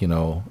like,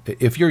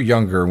 if you're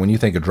younger, when you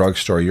think of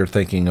drugstore, you're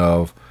thinking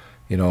of,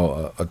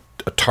 a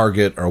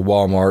Target or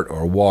Walmart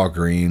or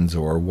Walgreens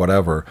or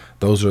whatever.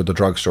 Those are the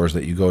drugstores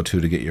that you go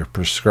to get your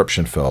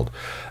prescription filled.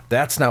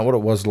 That's not what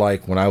it was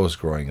like when I was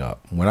growing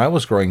up. When I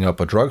was growing up,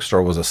 a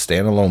drugstore was a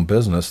standalone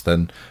business.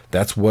 Then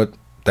that's what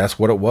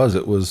it was.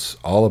 It was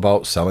all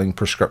about selling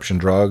prescription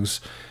drugs.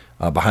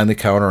 Behind the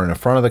counter and in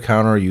front of the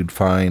counter, you'd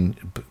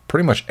find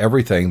pretty much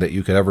everything that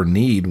you could ever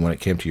need when it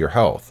came to your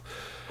health.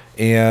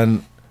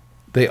 And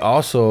they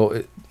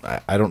also,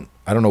 I don't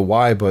know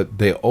why, but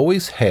they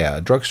always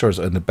had,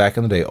 drugstores back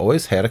in the day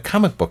always had a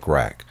comic book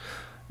rack.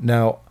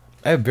 Now,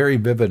 I have very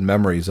vivid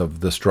memories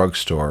of this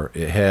drugstore.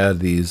 It had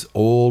these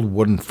old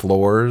wooden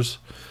floors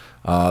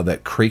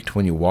that creaked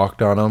when you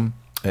walked on them,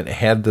 and it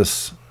had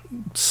this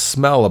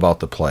smell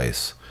about the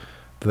place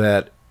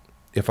that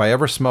if I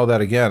ever smell that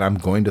again, I'm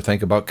going to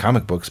think about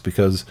comic books,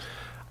 because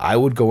I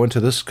would go into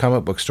this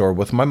comic book store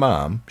with my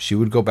mom. She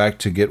would go back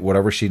to get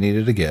whatever she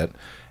needed to get,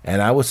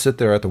 and I would sit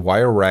there at the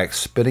wire rack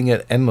spinning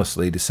it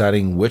endlessly,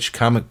 deciding which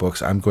comic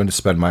books I'm going to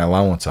spend my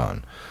allowance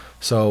on.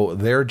 So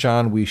there,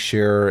 John, we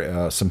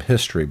share some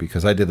history,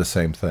 because I did the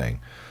same thing.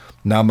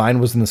 Now,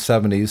 mine was in the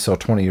 70s, so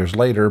 20 years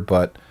later,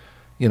 but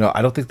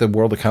I don't think the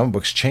world of comic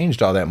books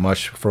changed all that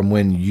much from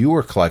when you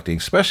were collecting,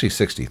 especially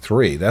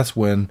 63. That's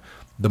when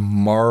the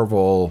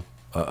Marvel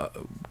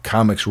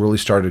comics really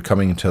started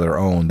coming into their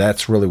own.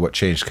 That's really what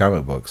changed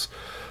comic books.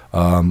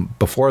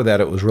 Before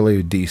that, it was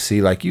really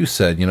DC. Like you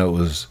said, it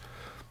was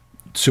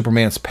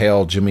Superman's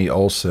pal, Jimmy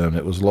Olsen.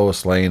 It was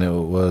Lois Lane. It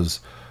was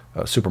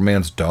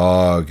Superman's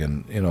dog,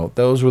 and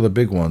those were the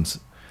big ones.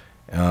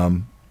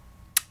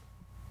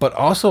 But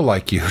also,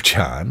 like you,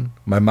 John,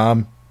 my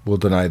mom will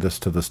deny this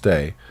to this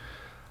day.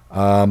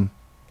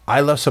 I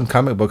left some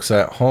comic books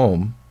at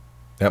home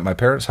at my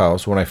parents'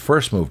 house when I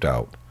first moved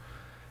out,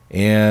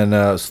 and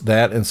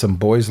that and some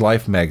Boys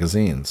Life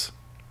magazines,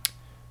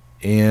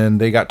 and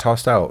they got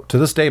tossed out. To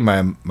this day,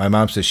 my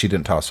mom says she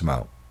didn't toss them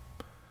out.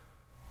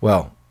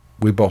 Well,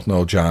 we both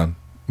know, John,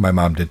 my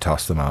mom did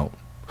toss them out,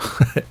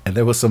 and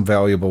there was some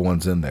valuable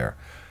ones in there.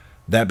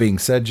 That being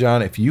said,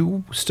 John, if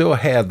you still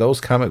had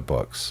those comic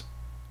books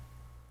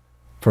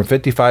from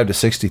 55 to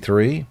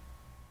 63,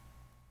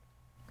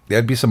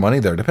 there'd be some money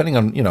there, depending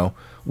on,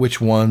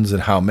 which ones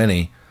and how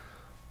many.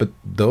 But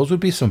those would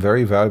be some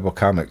very valuable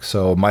comics.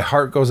 So my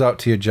heart goes out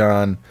to you,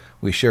 John.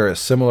 We share a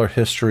similar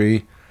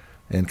history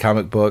in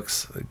comic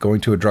books, going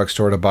to a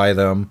drugstore to buy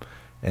them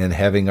and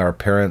having our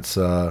parents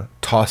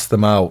toss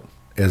them out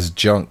as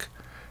junk,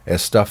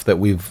 as stuff that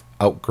we've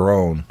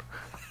outgrown.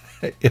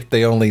 If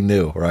they only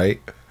knew,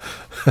 right?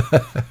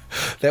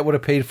 That would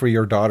have paid for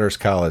your daughter's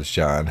college,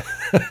 John.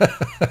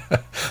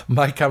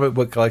 My comic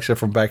book collection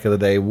from back in the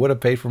day would have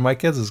paid for my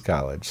kids'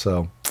 college.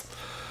 So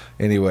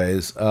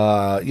anyways,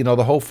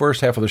 the whole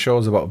first half of the show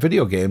is about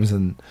video games,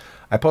 and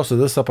I posted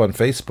this up on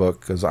Facebook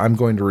because I'm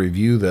going to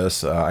review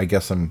this. I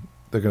guess they're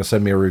going to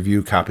send me a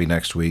review copy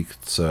next week.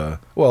 It's at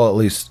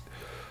least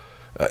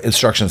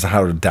instructions on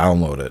how to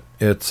download it.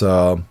 It's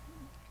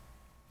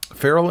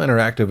Feral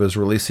Interactive is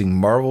releasing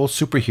Marvel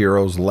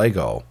Superheroes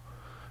Lego.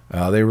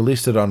 They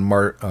released it on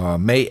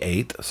May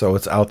 8th, so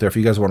it's out there. If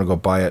you guys want to go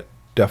buy it,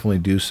 definitely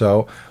do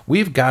so.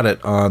 We've got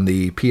it on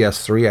the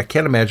PS3. I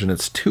can't imagine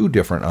it's too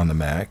different on the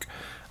Mac.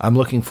 I'm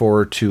looking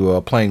forward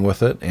to playing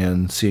with it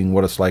and seeing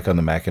what it's like on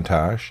the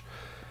Macintosh.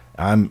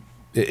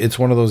 It's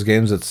one of those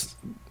games that's,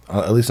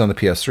 at least on the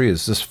PS3,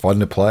 is just fun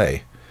to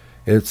play.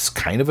 It's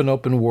kind of an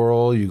open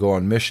world. You go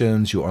on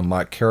missions, you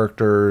unlock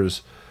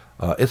characters.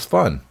 It's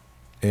fun.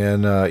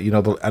 And,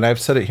 and I've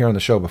said it here on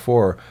the show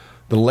before,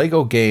 the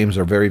Lego games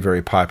are very,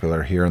 very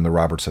popular here in the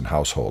Robertson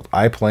household.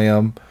 I play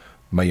them.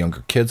 My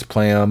younger kids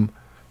play them.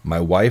 My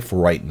wife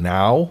right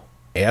now,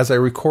 as I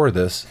record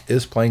this,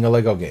 is playing a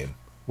Lego game.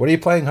 What are you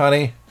playing,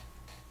 honey?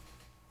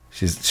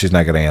 She's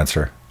not going to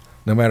answer.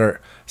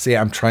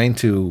 I'm trying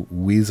to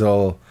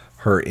weasel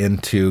her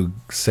into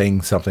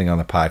saying something on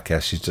the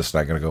podcast. She's just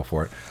not going to go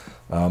for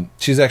it.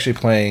 She's actually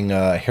playing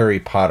Harry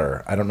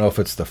Potter. I don't know if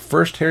it's the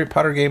first Harry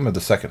Potter game or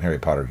the second Harry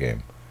Potter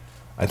game.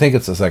 I think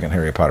it's the second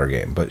Harry Potter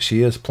game, but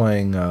she is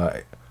playing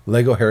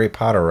Lego Harry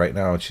Potter right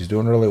now, and she's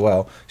doing really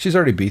well. She's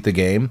already beat the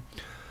game,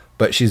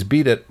 but she's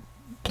beat it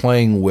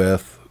playing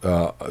with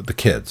the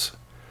kids.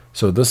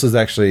 So this is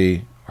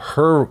actually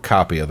her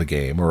copy of the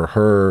game, or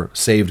her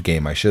saved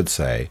game, I should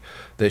say,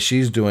 that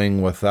she's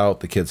doing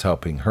without the kids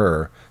helping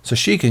her, so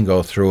she can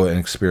go through it and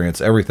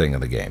experience everything in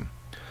the game.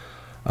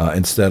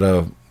 Instead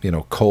of,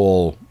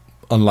 Cole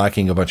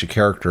unlocking a bunch of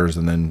characters,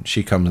 and then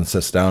she comes and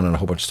sits down and a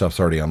whole bunch of stuff's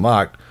already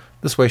unlocked.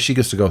 This way she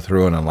gets to go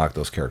through and unlock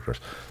those characters.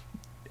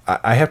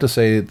 I have to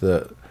say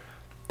the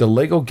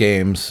Lego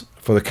games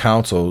for the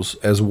consoles,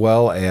 as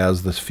well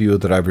as the few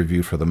that I've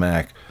reviewed for the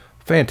Mac,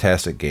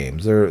 fantastic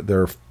games.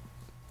 They're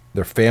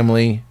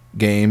family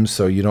games,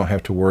 so you don't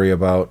have to worry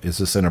about, is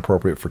this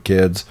inappropriate for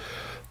kids?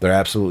 They're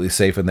absolutely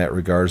safe in that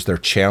regards. They're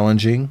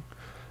challenging.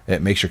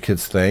 It makes your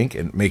kids think.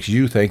 It makes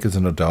you think as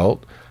an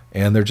adult.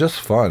 And they're just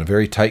fun.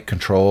 Very tight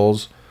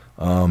controls.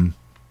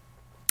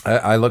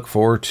 I look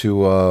forward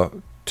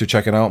to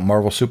checking out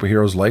Marvel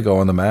Superheroes Lego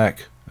on the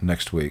Mac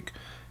next week.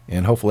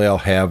 And hopefully I'll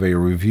have a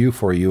review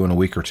for you in a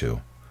week or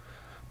two.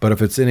 But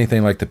if it's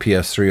anything like the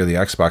PS3 or the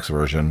Xbox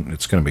version,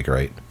 it's going to be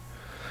great.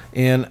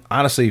 And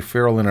honestly,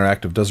 Feral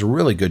Interactive does a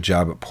really good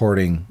job at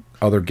porting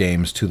other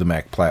games to the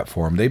Mac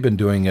platform. They've been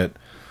doing it,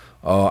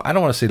 I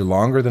don't want to say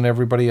longer than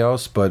everybody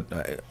else, but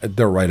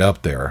they're right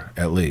up there,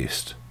 at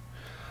least.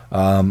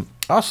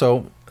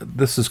 Also,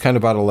 this is kind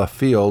of out of left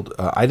field.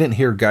 I didn't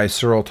hear Guy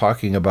Searle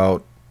talking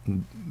about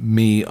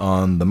me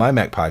on the My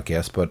Mac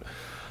podcast, but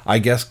I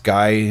guess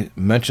Guy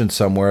mentioned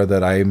somewhere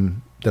that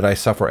I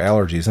suffer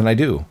allergies, and I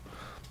do.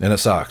 And it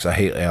sucks. I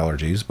hate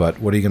allergies, but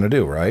what are you going to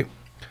do, right?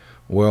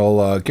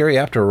 Well, Gary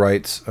Apter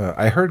writes,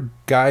 I heard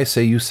Guy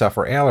say you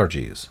suffer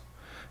allergies.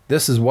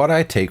 This is what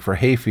I take for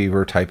hay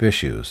fever type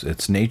issues.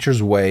 It's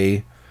Nature's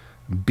Way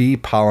bee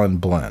pollen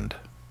blend.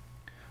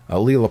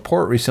 Lee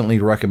Laporte recently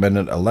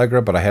recommended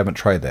Allegra, but I haven't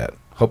tried that.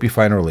 Hope you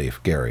find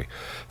relief, Gary.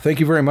 Thank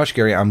you very much,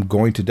 Gary. I'm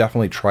going to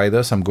definitely try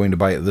this. I'm going to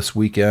buy it this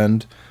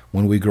weekend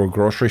when we go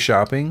grocery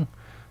shopping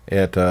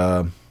at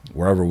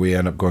wherever we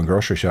end up going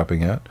grocery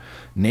shopping at.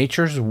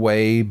 Nature's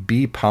Way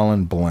bee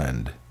pollen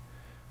blend.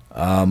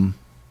 I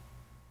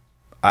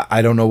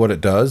don't know what it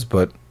does,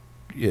 but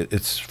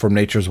it's from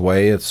Nature's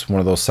Way. It's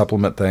one of those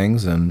supplement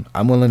things, and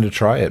I'm willing to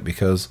try it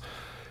because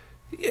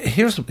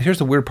here's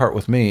the weird part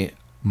with me.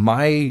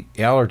 My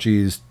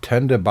allergies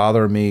tend to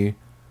bother me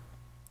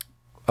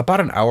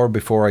about an hour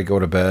before I go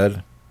to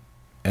bed,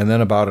 and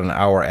then about an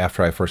hour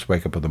after I first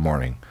wake up in the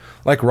morning.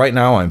 Like right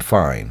now, I'm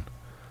fine,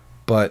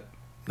 But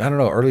I don't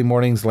know, early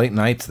mornings, late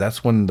nights,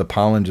 that's when the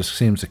pollen just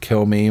seems to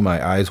kill me.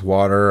 My eyes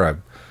water.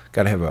 I've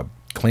got to have a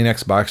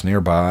Kleenex box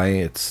nearby.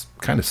 It's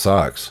kind of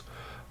sucks.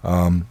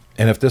 And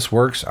if this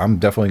works, I'm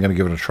definitely going to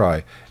give it a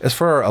try. As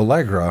for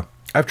Allegra,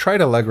 I've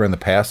tried Allegra in the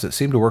past. It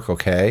seemed to work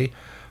okay.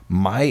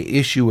 My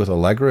issue with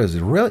Allegra is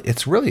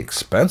it's really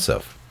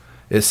expensive.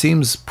 It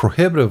seems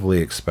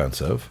prohibitively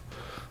expensive.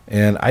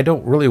 And I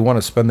don't really want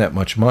to spend that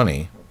much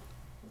money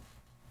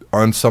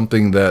on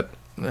something that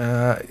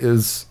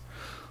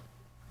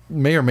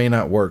may or may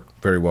not work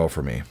very well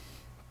for me.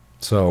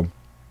 So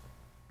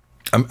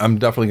I'm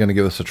definitely going to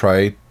give this a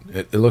try.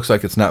 It looks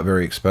like it's not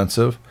very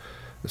expensive.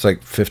 It's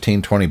like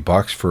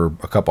 $15-20 for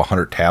a couple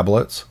hundred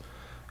tablets.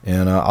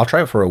 And I'll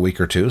try it for a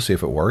week or two, see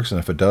if it works. And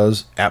if it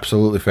does,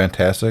 absolutely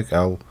fantastic.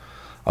 I'll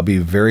be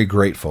very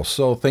grateful.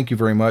 So thank you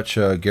very much,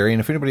 Gary. And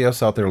if anybody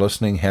else out there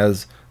listening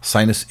has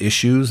sinus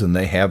issues and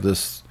they have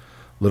this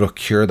little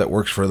cure that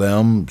works for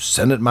them,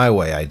 send it my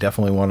way. I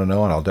definitely want to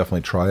know, and I'll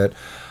definitely try it.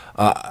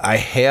 I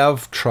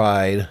have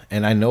tried,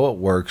 and I know it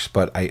works,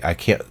 but I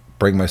can't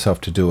bring myself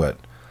to do it.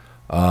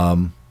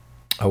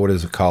 What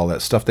is it called?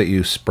 That stuff that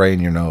you spray in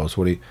your nose.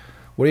 What do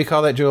you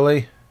call that,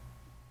 Julie?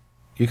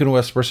 You can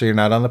whisper so you're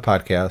not on the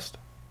podcast.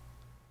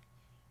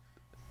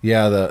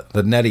 Yeah, the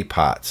neti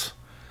pots.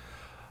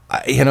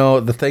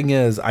 The thing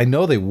is, I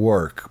know they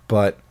work,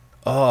 but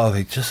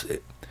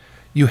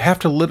you have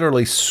to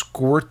literally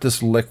squirt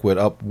this liquid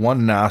up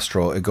one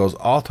nostril. It goes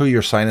all through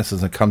your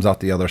sinuses and comes out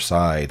the other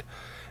side.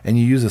 And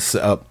you use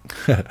a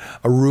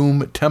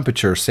room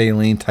temperature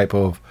saline type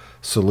of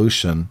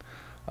solution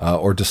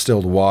or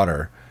distilled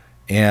water.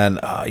 And,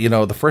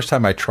 the first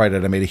time I tried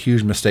it, I made a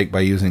huge mistake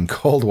by using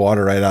cold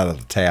water right out of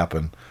the tap.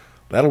 And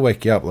that'll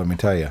wake you up, let me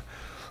tell you.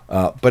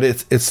 But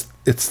it's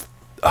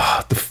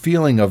the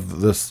feeling of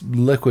this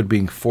liquid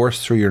being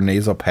forced through your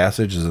nasal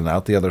passages and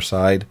out the other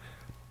side.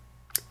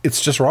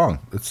 It's just wrong.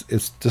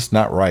 It's just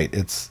not right.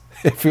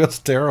 It feels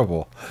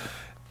terrible.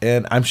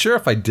 And I'm sure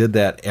if I did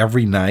that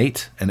every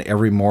night and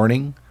every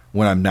morning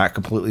when I'm not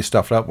completely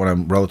stuffed up, when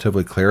I'm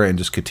relatively clear and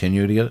just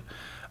continue to get it,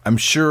 I'm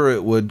sure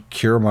it would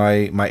cure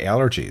my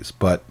allergies.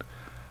 But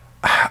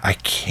I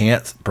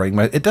can't bring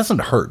it doesn't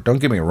hurt, don't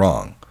get me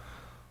wrong.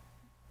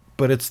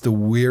 But it's the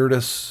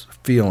weirdest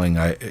feeling.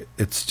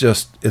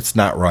 It's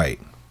not right.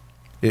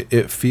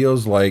 It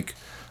feels like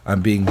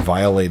I'm being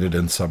violated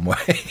in some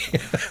way.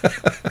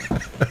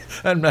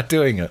 I'm not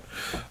doing it.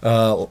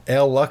 Al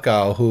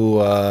Luckow,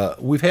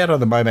 who we've had on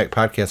the MyMac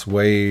podcast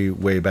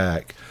way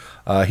back,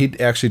 he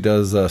actually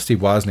does Steve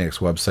Wozniak's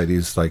website.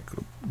 He's like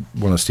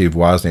one of Steve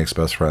Wozniak's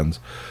best friends.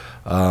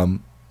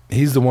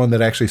 He's the one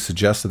that actually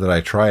suggested that I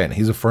try it. And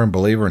he's a firm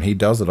believer, and he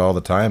does it all the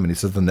time. And he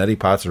says the neti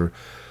pots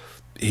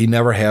he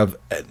never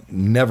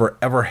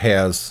ever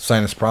has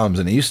sinus problems,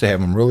 and he used to have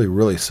them really,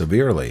 really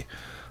severely.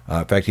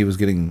 In fact, he was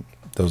getting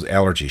those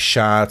allergy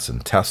shots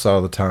and tests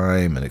all the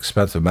time and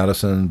expensive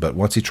medicine. But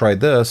once he tried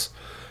this,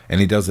 and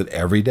he does it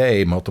every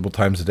day, multiple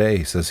times a day,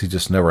 he says he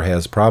just never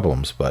has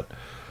problems. But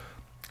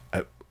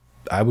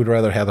I would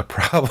rather have the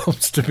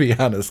problems, to be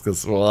honest,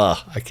 because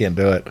I can't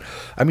do it.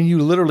 I mean, you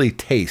literally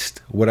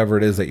taste whatever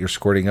it is that you're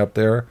squirting up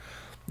there,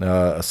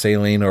 a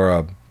saline or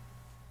a.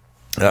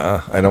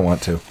 I don't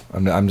want to.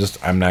 I'm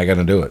not going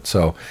to do it.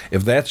 So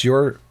if that's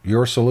your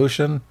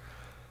solution,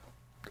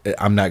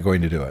 I'm not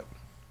going to do it.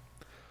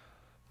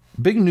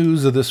 Big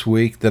news of this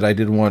week that I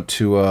did want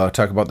to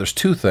talk about. There's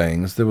two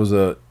things. There was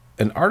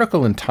an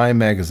article in Time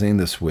magazine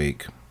this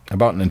week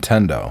about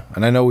Nintendo,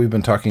 and I know we've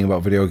been talking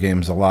about video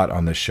games a lot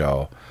on this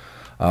show,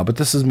 but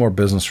this is more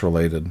business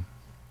related.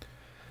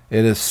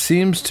 It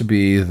seems to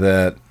be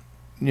that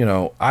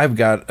I've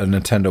got a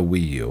Nintendo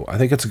Wii U. I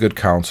think it's a good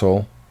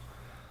console.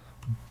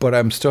 But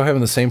I'm still having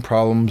the same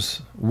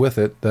problems with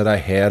it that I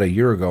had a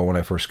year ago when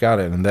I first got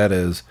it, and that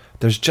is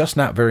there's just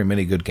not very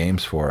many good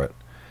games for it.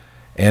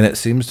 And it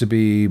seems to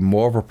be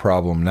more of a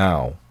problem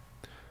now.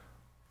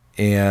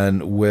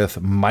 And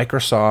with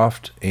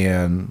Microsoft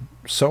and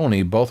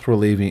Sony both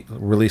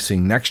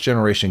releasing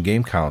next-generation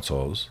game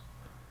consoles,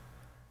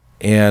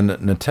 and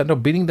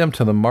Nintendo beating them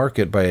to the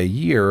market by a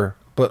year,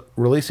 but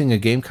releasing a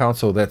game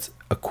console that's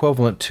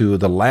equivalent to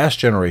the last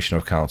generation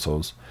of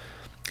consoles,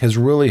 has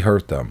really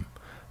hurt them.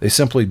 They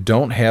simply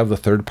don't have the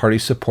third-party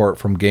support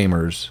from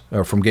gamers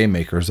or from game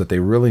makers that they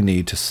really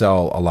need to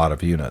sell a lot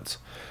of units.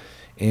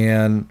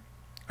 And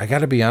I got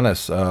to be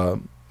honest,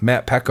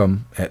 Matt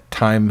Peckham at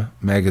Time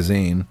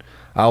Magazine,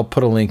 I'll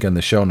put a link in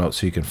the show notes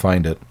so you can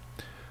find it.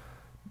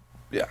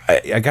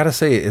 I got to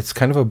say, it's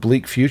kind of a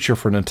bleak future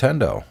for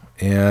Nintendo.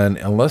 And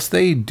unless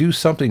they do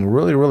something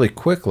really, really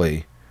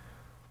quickly,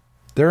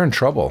 they're in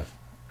trouble.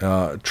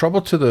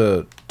 Trouble to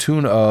the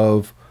tune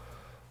of,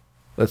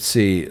 let's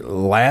see,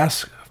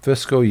 last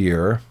fiscal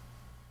year,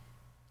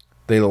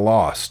 they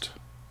lost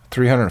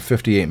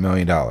 $358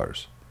 million.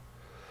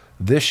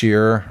 This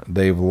year,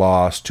 they've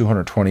lost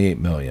 $228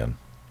 million.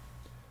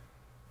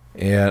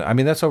 And, I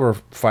mean, that's over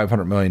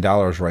 $500 million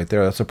right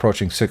there. That's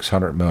approaching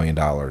 $600 million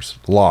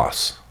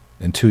loss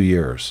in 2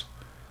 years.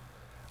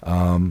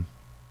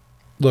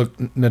 Look,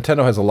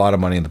 Nintendo has a lot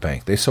of money in the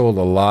bank. They sold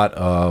a lot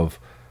of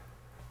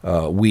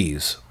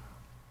Wii's.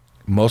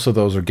 Most of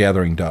those are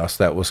gathering dust.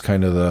 That was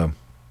kind of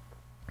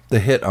the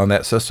hit on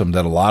that system,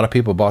 that a lot of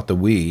people bought the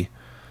Wii.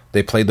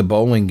 They played the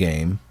bowling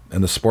game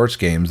and the sports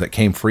games that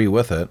came free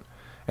with it,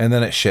 and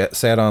then it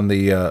sat on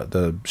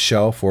the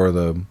shelf or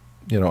the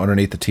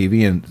underneath the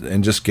TV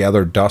and just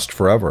gathered dust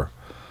forever.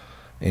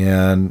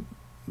 And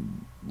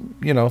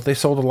they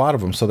sold a lot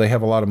of them, so they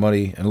have a lot of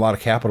money and a lot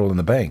of capital in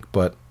the bank.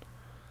 But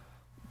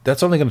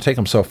that's only going to take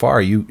them so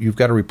far. You've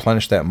got to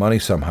replenish that money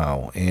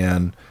somehow.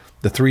 And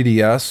the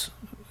 3DS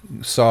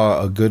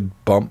saw a good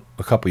bump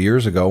a couple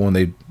years ago when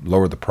they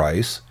lowered the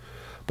price,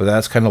 but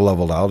that's kind of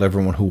leveled out.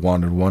 Everyone who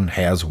wanted one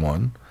has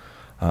one.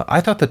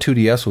 I thought the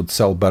 2DS would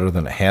sell better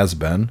than it has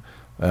been.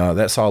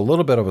 That saw a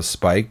little bit of a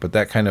spike, but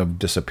that kind of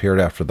disappeared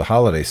after the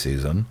holiday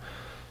season.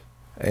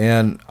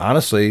 And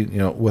honestly,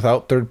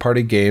 without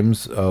third-party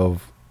games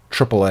of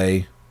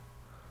AAA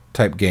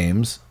type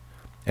games,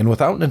 and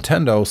without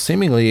Nintendo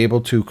seemingly able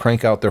to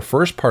crank out their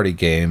first-party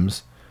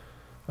games,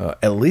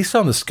 at least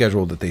on the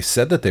schedule that they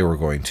said that they were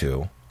going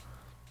to,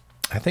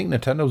 I think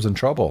Nintendo's in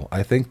trouble.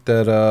 I think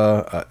that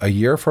a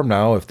year from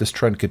now, if this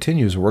trend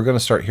continues, we're going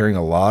to start hearing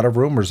a lot of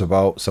rumors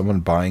about someone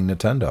buying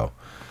Nintendo,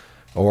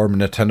 or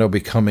Nintendo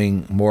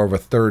becoming more of a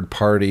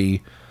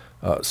third-party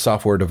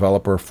software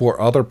developer for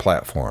other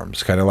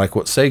platforms, kind of like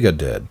what Sega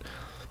did.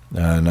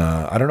 And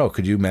I don't know,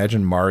 could you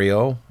imagine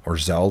Mario or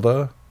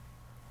Zelda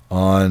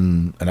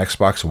on an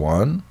Xbox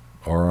One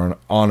or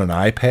on an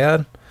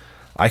iPad?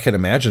 I can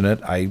imagine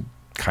it. I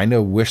kind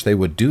of wish they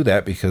would do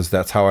that, because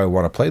that's how I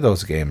want to play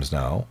those games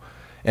now.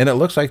 And it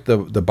looks like the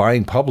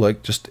buying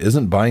public just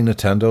isn't buying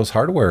Nintendo's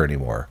hardware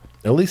anymore,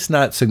 at least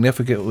not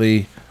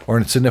significantly or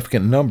in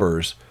significant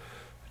numbers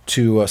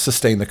to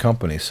sustain the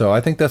company. So I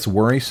think that's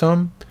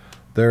worrisome.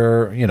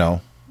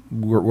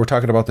 We're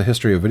talking about the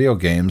history of video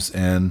games,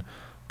 and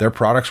their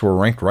products were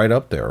ranked right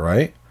up there,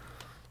 right?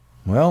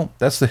 Well,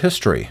 that's the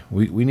history.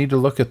 We need to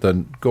look at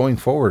the going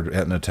forward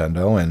at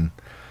Nintendo, and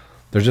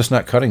they're just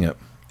not cutting it.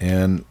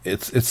 And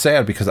it's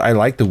sad, because I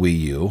like the Wii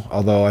U,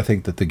 although I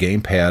think that the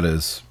gamepad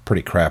is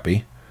pretty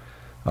crappy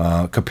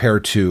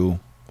compared to,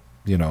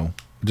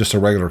 just a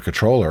regular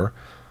controller.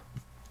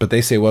 But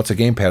they say, well, it's a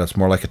gamepad, it's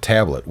more like a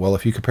tablet. Well,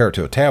 if you compare it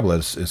to a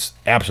tablet, it's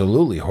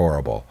absolutely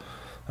horrible.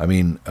 I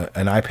mean,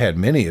 an iPad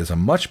mini is a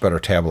much better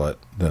tablet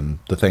than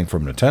the thing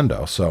from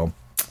Nintendo. So,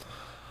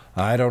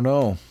 I don't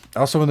know.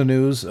 Also in the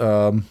news,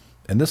 and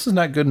this is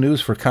not good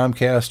news for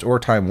Comcast or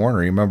Time Warner.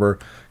 Remember,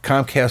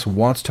 Comcast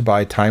wants to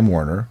buy Time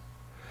Warner.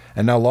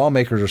 And now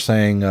lawmakers are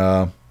saying,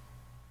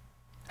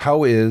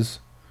 how is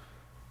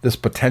this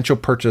potential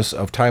purchase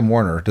of Time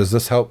Warner, does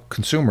this help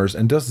consumers,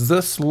 and does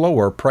this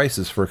lower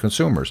prices for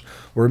consumers?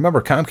 Well,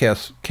 remember,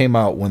 Comcast came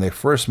out when they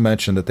first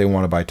mentioned that they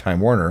want to buy Time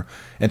Warner,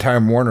 and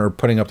Time Warner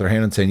putting up their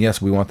hand and saying,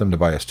 yes, we want them to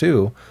buy us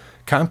too.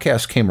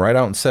 Comcast came right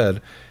out and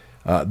said,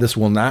 this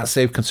will not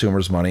save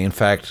consumers money. In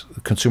fact,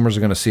 consumers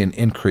are going to see an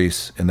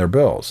increase in their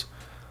bills.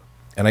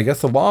 And I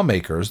guess the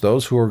lawmakers,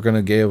 those who are going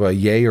to give a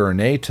yay or a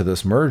nay to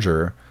this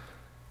merger,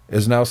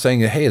 is now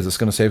saying, hey, is this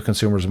going to save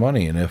consumers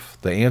money? And if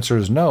the answer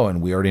is no,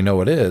 and we already know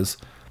it is,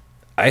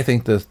 I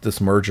think that this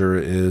merger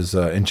is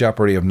in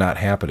jeopardy of not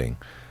happening.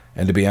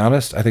 And to be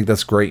honest, I think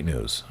that's great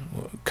news.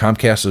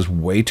 Comcast is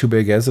way too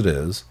big as it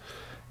is.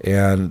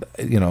 And,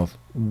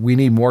 we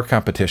need more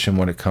competition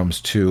when it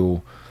comes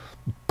to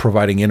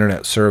providing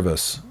internet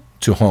service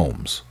to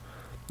homes.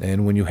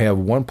 And when you have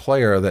one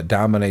player that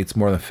dominates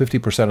more than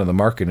 50% of the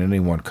market in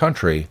any one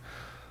country,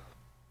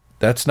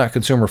 that's not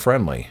consumer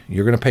friendly.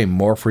 You're going to pay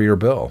more for your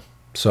bill.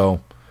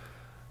 So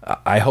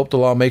I hope the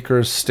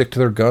lawmakers stick to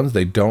their guns.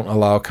 They don't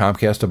allow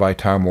Comcast to buy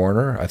Time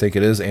Warner. I think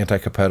it is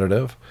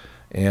anti-competitive.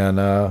 And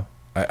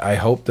I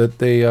hope that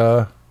they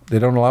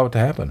don't allow it to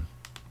happen.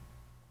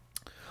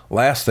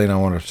 Last thing I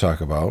wanted to talk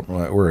about,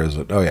 where is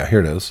it? Oh yeah, here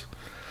it is.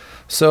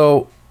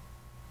 So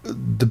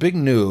the big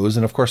news,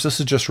 and of course this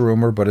is just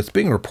rumor, but it's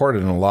being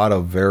reported in a lot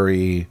of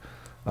very,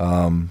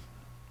 how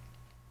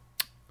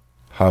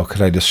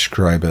could I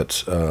describe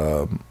it?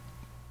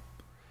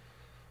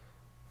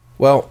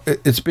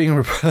 It's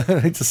being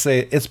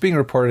it's being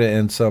reported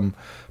in some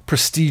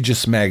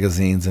prestigious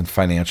magazines and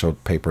financial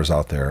papers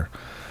out there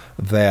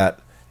that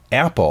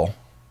Apple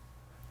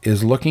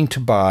is looking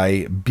to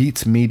buy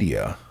Beats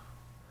Media.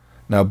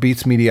 Now,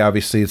 Beats Media,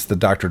 obviously, it's the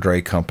Dr.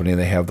 Dre company.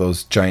 They have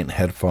those giant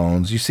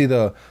headphones. You see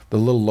the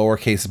little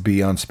lowercase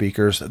b on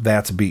speakers?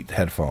 That's Beat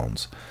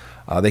headphones.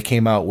 They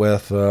came out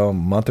with, a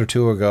month or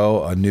two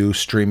ago, a new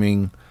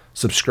streaming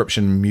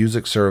subscription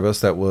music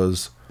service that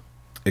was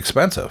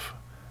expensive,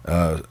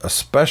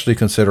 especially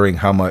considering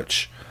how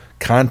much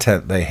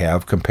content they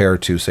have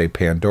compared to, say,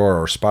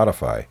 Pandora or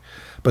Spotify.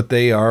 But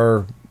they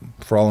are,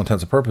 for all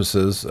intents and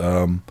purposes,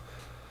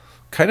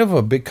 kind of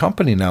a big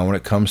company now when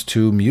it comes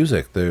to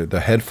music. The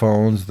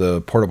headphones,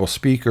 the portable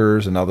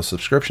speakers, and now the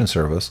subscription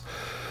service.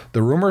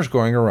 The rumors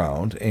going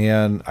around,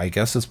 and I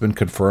guess it's been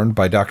confirmed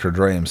by Dr.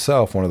 Dre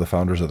himself, one of the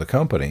founders of the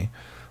company,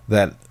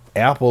 that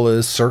Apple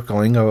is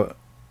circling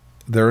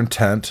their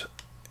intent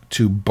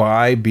to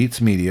buy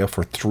Beats Media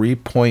for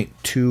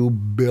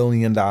 $3.2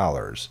 billion.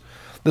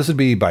 This would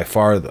be by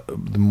far the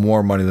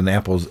more money than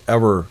Apple's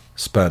ever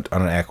spent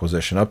on an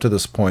acquisition. Up to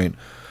this point,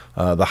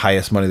 the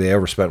highest money they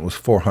ever spent was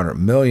 $400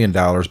 million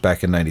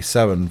back in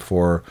 97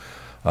 for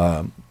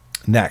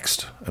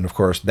Next. And of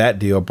course, that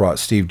deal brought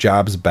Steve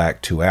Jobs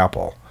back to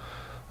Apple.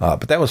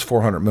 But that was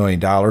 $400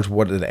 million.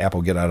 What did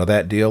Apple get out of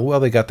that deal? Well,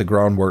 they got the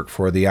groundwork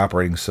for the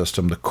operating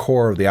system, the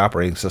core of the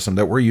operating system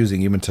that we're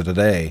using even to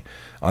today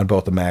on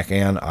both the Mac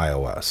and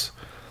iOS.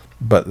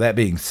 But that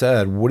being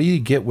said, what do you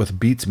get with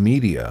Beats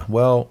Media?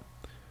 Well,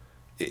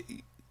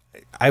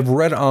 I've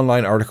read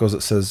online articles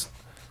that says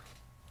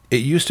it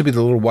used to be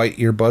the little white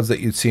earbuds that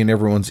you'd see in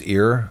everyone's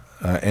ear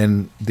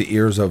and the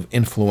ears of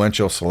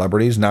influential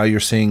celebrities. Now you're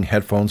seeing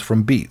headphones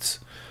from Beats.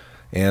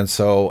 And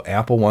so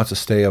Apple wants to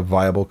stay a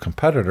viable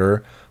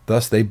competitor.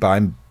 Thus, they buy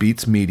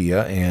Beats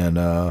Media, and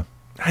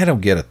I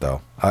don't get it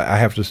though. I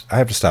have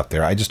to stop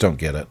there. I just don't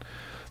get it.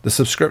 The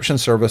subscription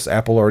service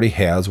Apple already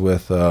has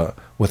with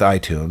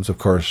iTunes, of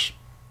course.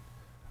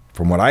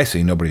 From what I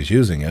see, nobody's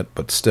using it,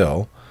 but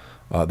still,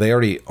 they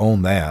already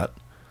own that.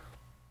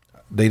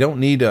 They don't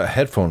need a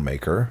headphone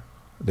maker.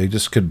 They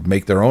just could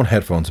make their own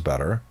headphones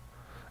better,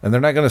 and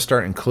they're not going to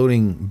start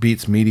including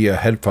Beats Media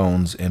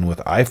headphones in with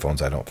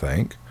iPhones, I don't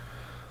think.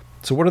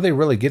 So what are they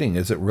really getting?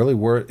 Is it really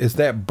worth? Is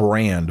that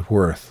brand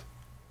worth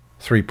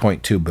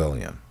 $3.2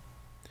 billion?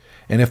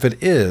 And if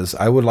it is,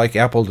 I would like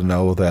Apple to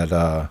know that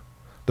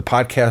the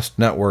podcast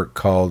network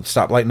called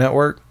Stoplight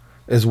Network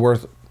is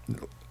worth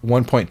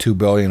 $1.2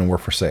 billion and we're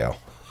for sale.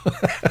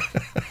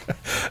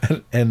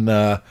 and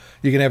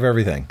you can have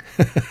everything.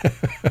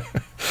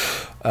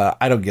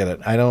 I don't get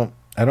it. I don't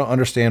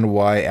understand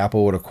why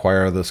Apple would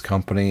acquire this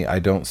company. I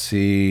definitely don't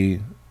see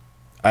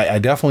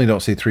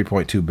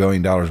 $3.2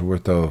 billion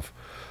worth of.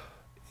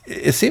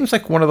 It seems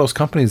like one of those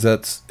companies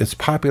it's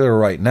popular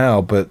right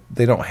now, but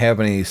they don't have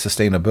any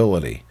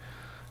sustainability.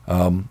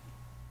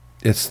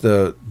 It's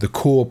the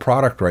cool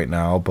product right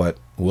now, but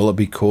will it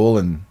be cool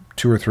in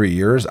 2 or 3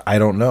 years? I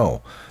don't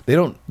know. They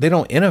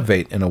don't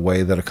innovate in a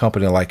way that a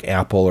company like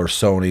Apple or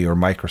Sony or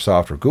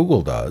Microsoft or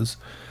Google does.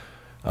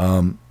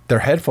 Their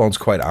headphones,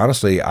 quite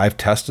honestly, I've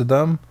tested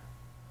them.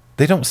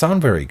 They don't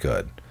sound very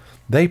good.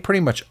 They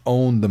pretty much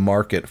own the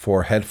market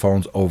for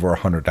headphones over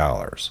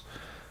 $100.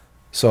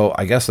 So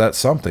I guess that's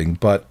something,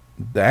 but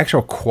the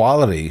actual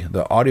quality,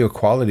 the audio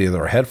quality of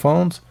their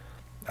headphones,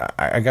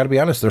 I got to be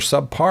honest, they're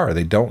subpar.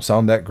 They don't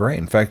sound that great.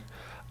 In fact,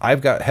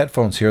 I've got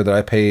headphones here that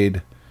I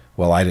paid,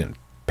 well, I didn't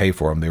pay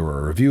for them. They were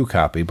a review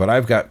copy, but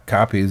I've got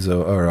copies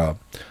or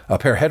a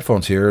pair of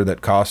headphones here that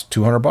cost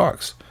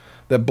 $200.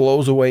 That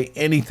blows away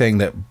anything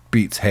that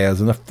Beats has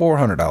in the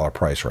 $400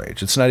 price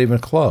range. It's not even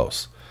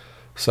close.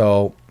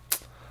 So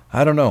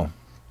I don't know.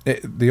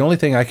 The only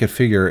thing I could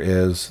figure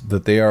is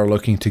that they are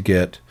looking to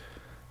get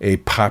a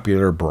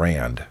popular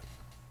brand.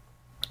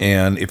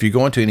 And if you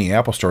go into any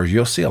Apple stores,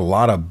 you'll see a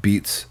lot of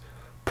Beats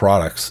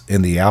products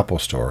in the Apple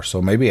store.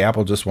 So maybe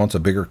Apple just wants a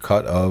bigger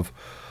cut of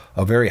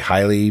a very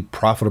highly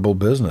profitable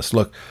business.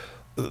 Look,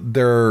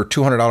 their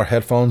 $200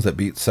 headphones that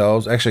Beats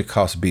sells actually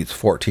cost Beats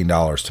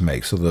 $14 to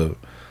make. So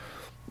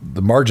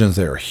the margins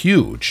there are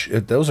huge.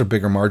 Those are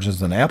bigger margins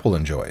than Apple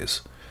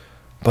enjoys.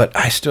 But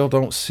I still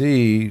don't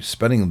see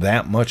spending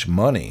that much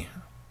money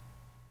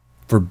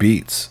for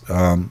Beats.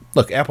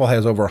 Look, Apple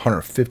has over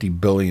 $150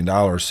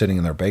 billion sitting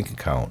in their bank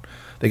account.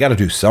 They got to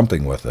do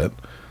something with it.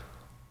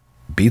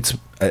 Beats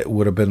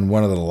would have been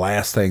one of the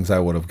last things I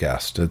would have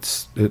guessed.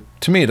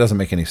 To me, it doesn't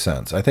make any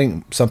sense. I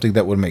think something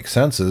that would make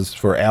sense is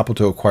for Apple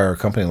to acquire a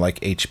company like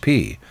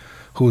HP,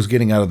 who's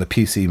getting out of the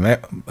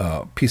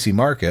PC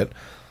market,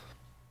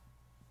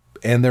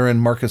 and they're in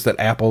markets that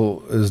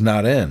Apple is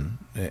not in,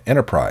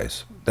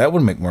 enterprise. That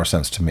would make more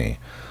sense to me.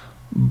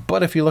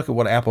 But if you look at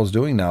what Apple's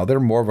doing now, they're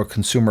more of a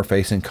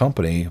consumer-facing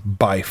company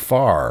by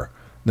far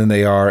than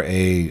they are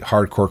a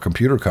hardcore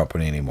computer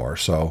company anymore.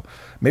 So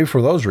maybe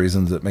for those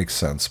reasons it makes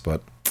sense,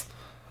 but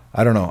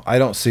I don't know. I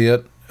don't see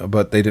it,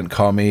 but they didn't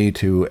call me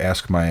to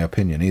ask my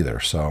opinion either.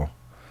 So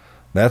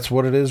that's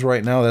what it is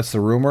right now. That's the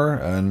rumor.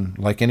 And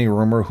like any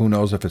rumor, who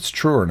knows if it's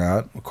true or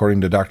not?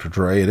 According to Dr.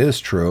 Dre, it is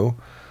true.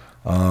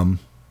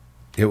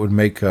 It would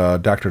make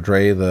Dr.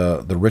 Dre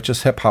the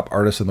richest hip-hop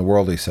artist in the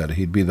world, he said.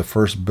 He'd be the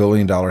first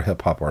billion-dollar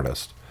hip-hop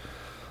artist.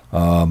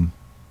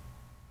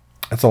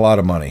 That's a lot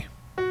of money.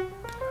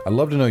 I'd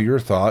love to know your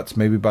thoughts.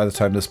 Maybe by the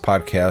time this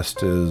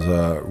podcast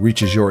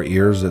reaches your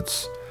ears,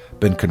 it's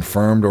been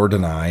confirmed or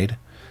denied.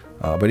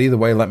 But either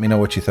way, let me know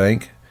what you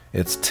think.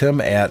 It's Tim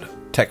at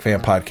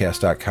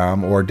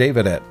TechFanPodcast.com or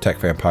David at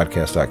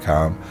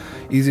TechFanPodcast.com.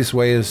 Easiest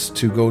way is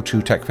to go to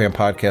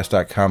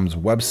TechFanPodcast.com's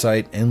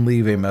website and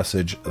leave a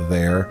message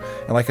there.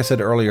 And like I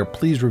said earlier,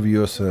 please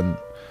review us in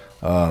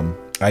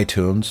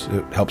iTunes.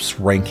 It helps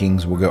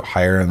rankings. We'll go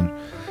higher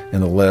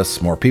in the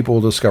lists. More people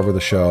will discover the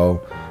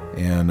show.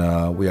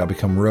 And we all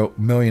become real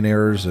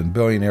millionaires and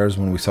billionaires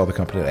when we sell the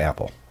company to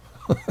Apple.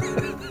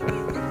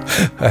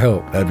 I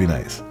hope. That'd be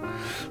nice.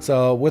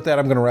 So with that,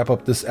 I'm going to wrap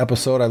up this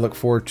episode. I look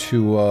forward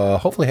to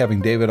hopefully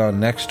having David on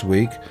next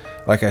week.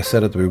 Like I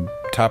said at the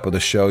top of the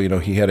show,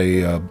 he had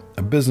a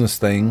business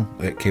thing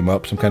that came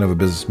up, some kind of a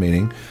business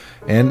meeting.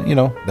 And,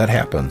 that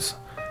happens.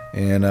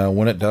 And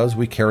when it does,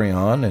 we carry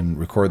on and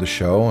record the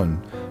show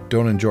and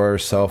don't enjoy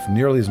ourselves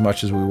nearly as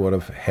much as we would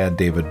have had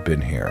David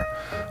been here.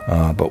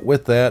 But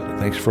with that,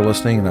 thanks for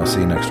listening, and I'll see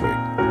you next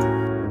week.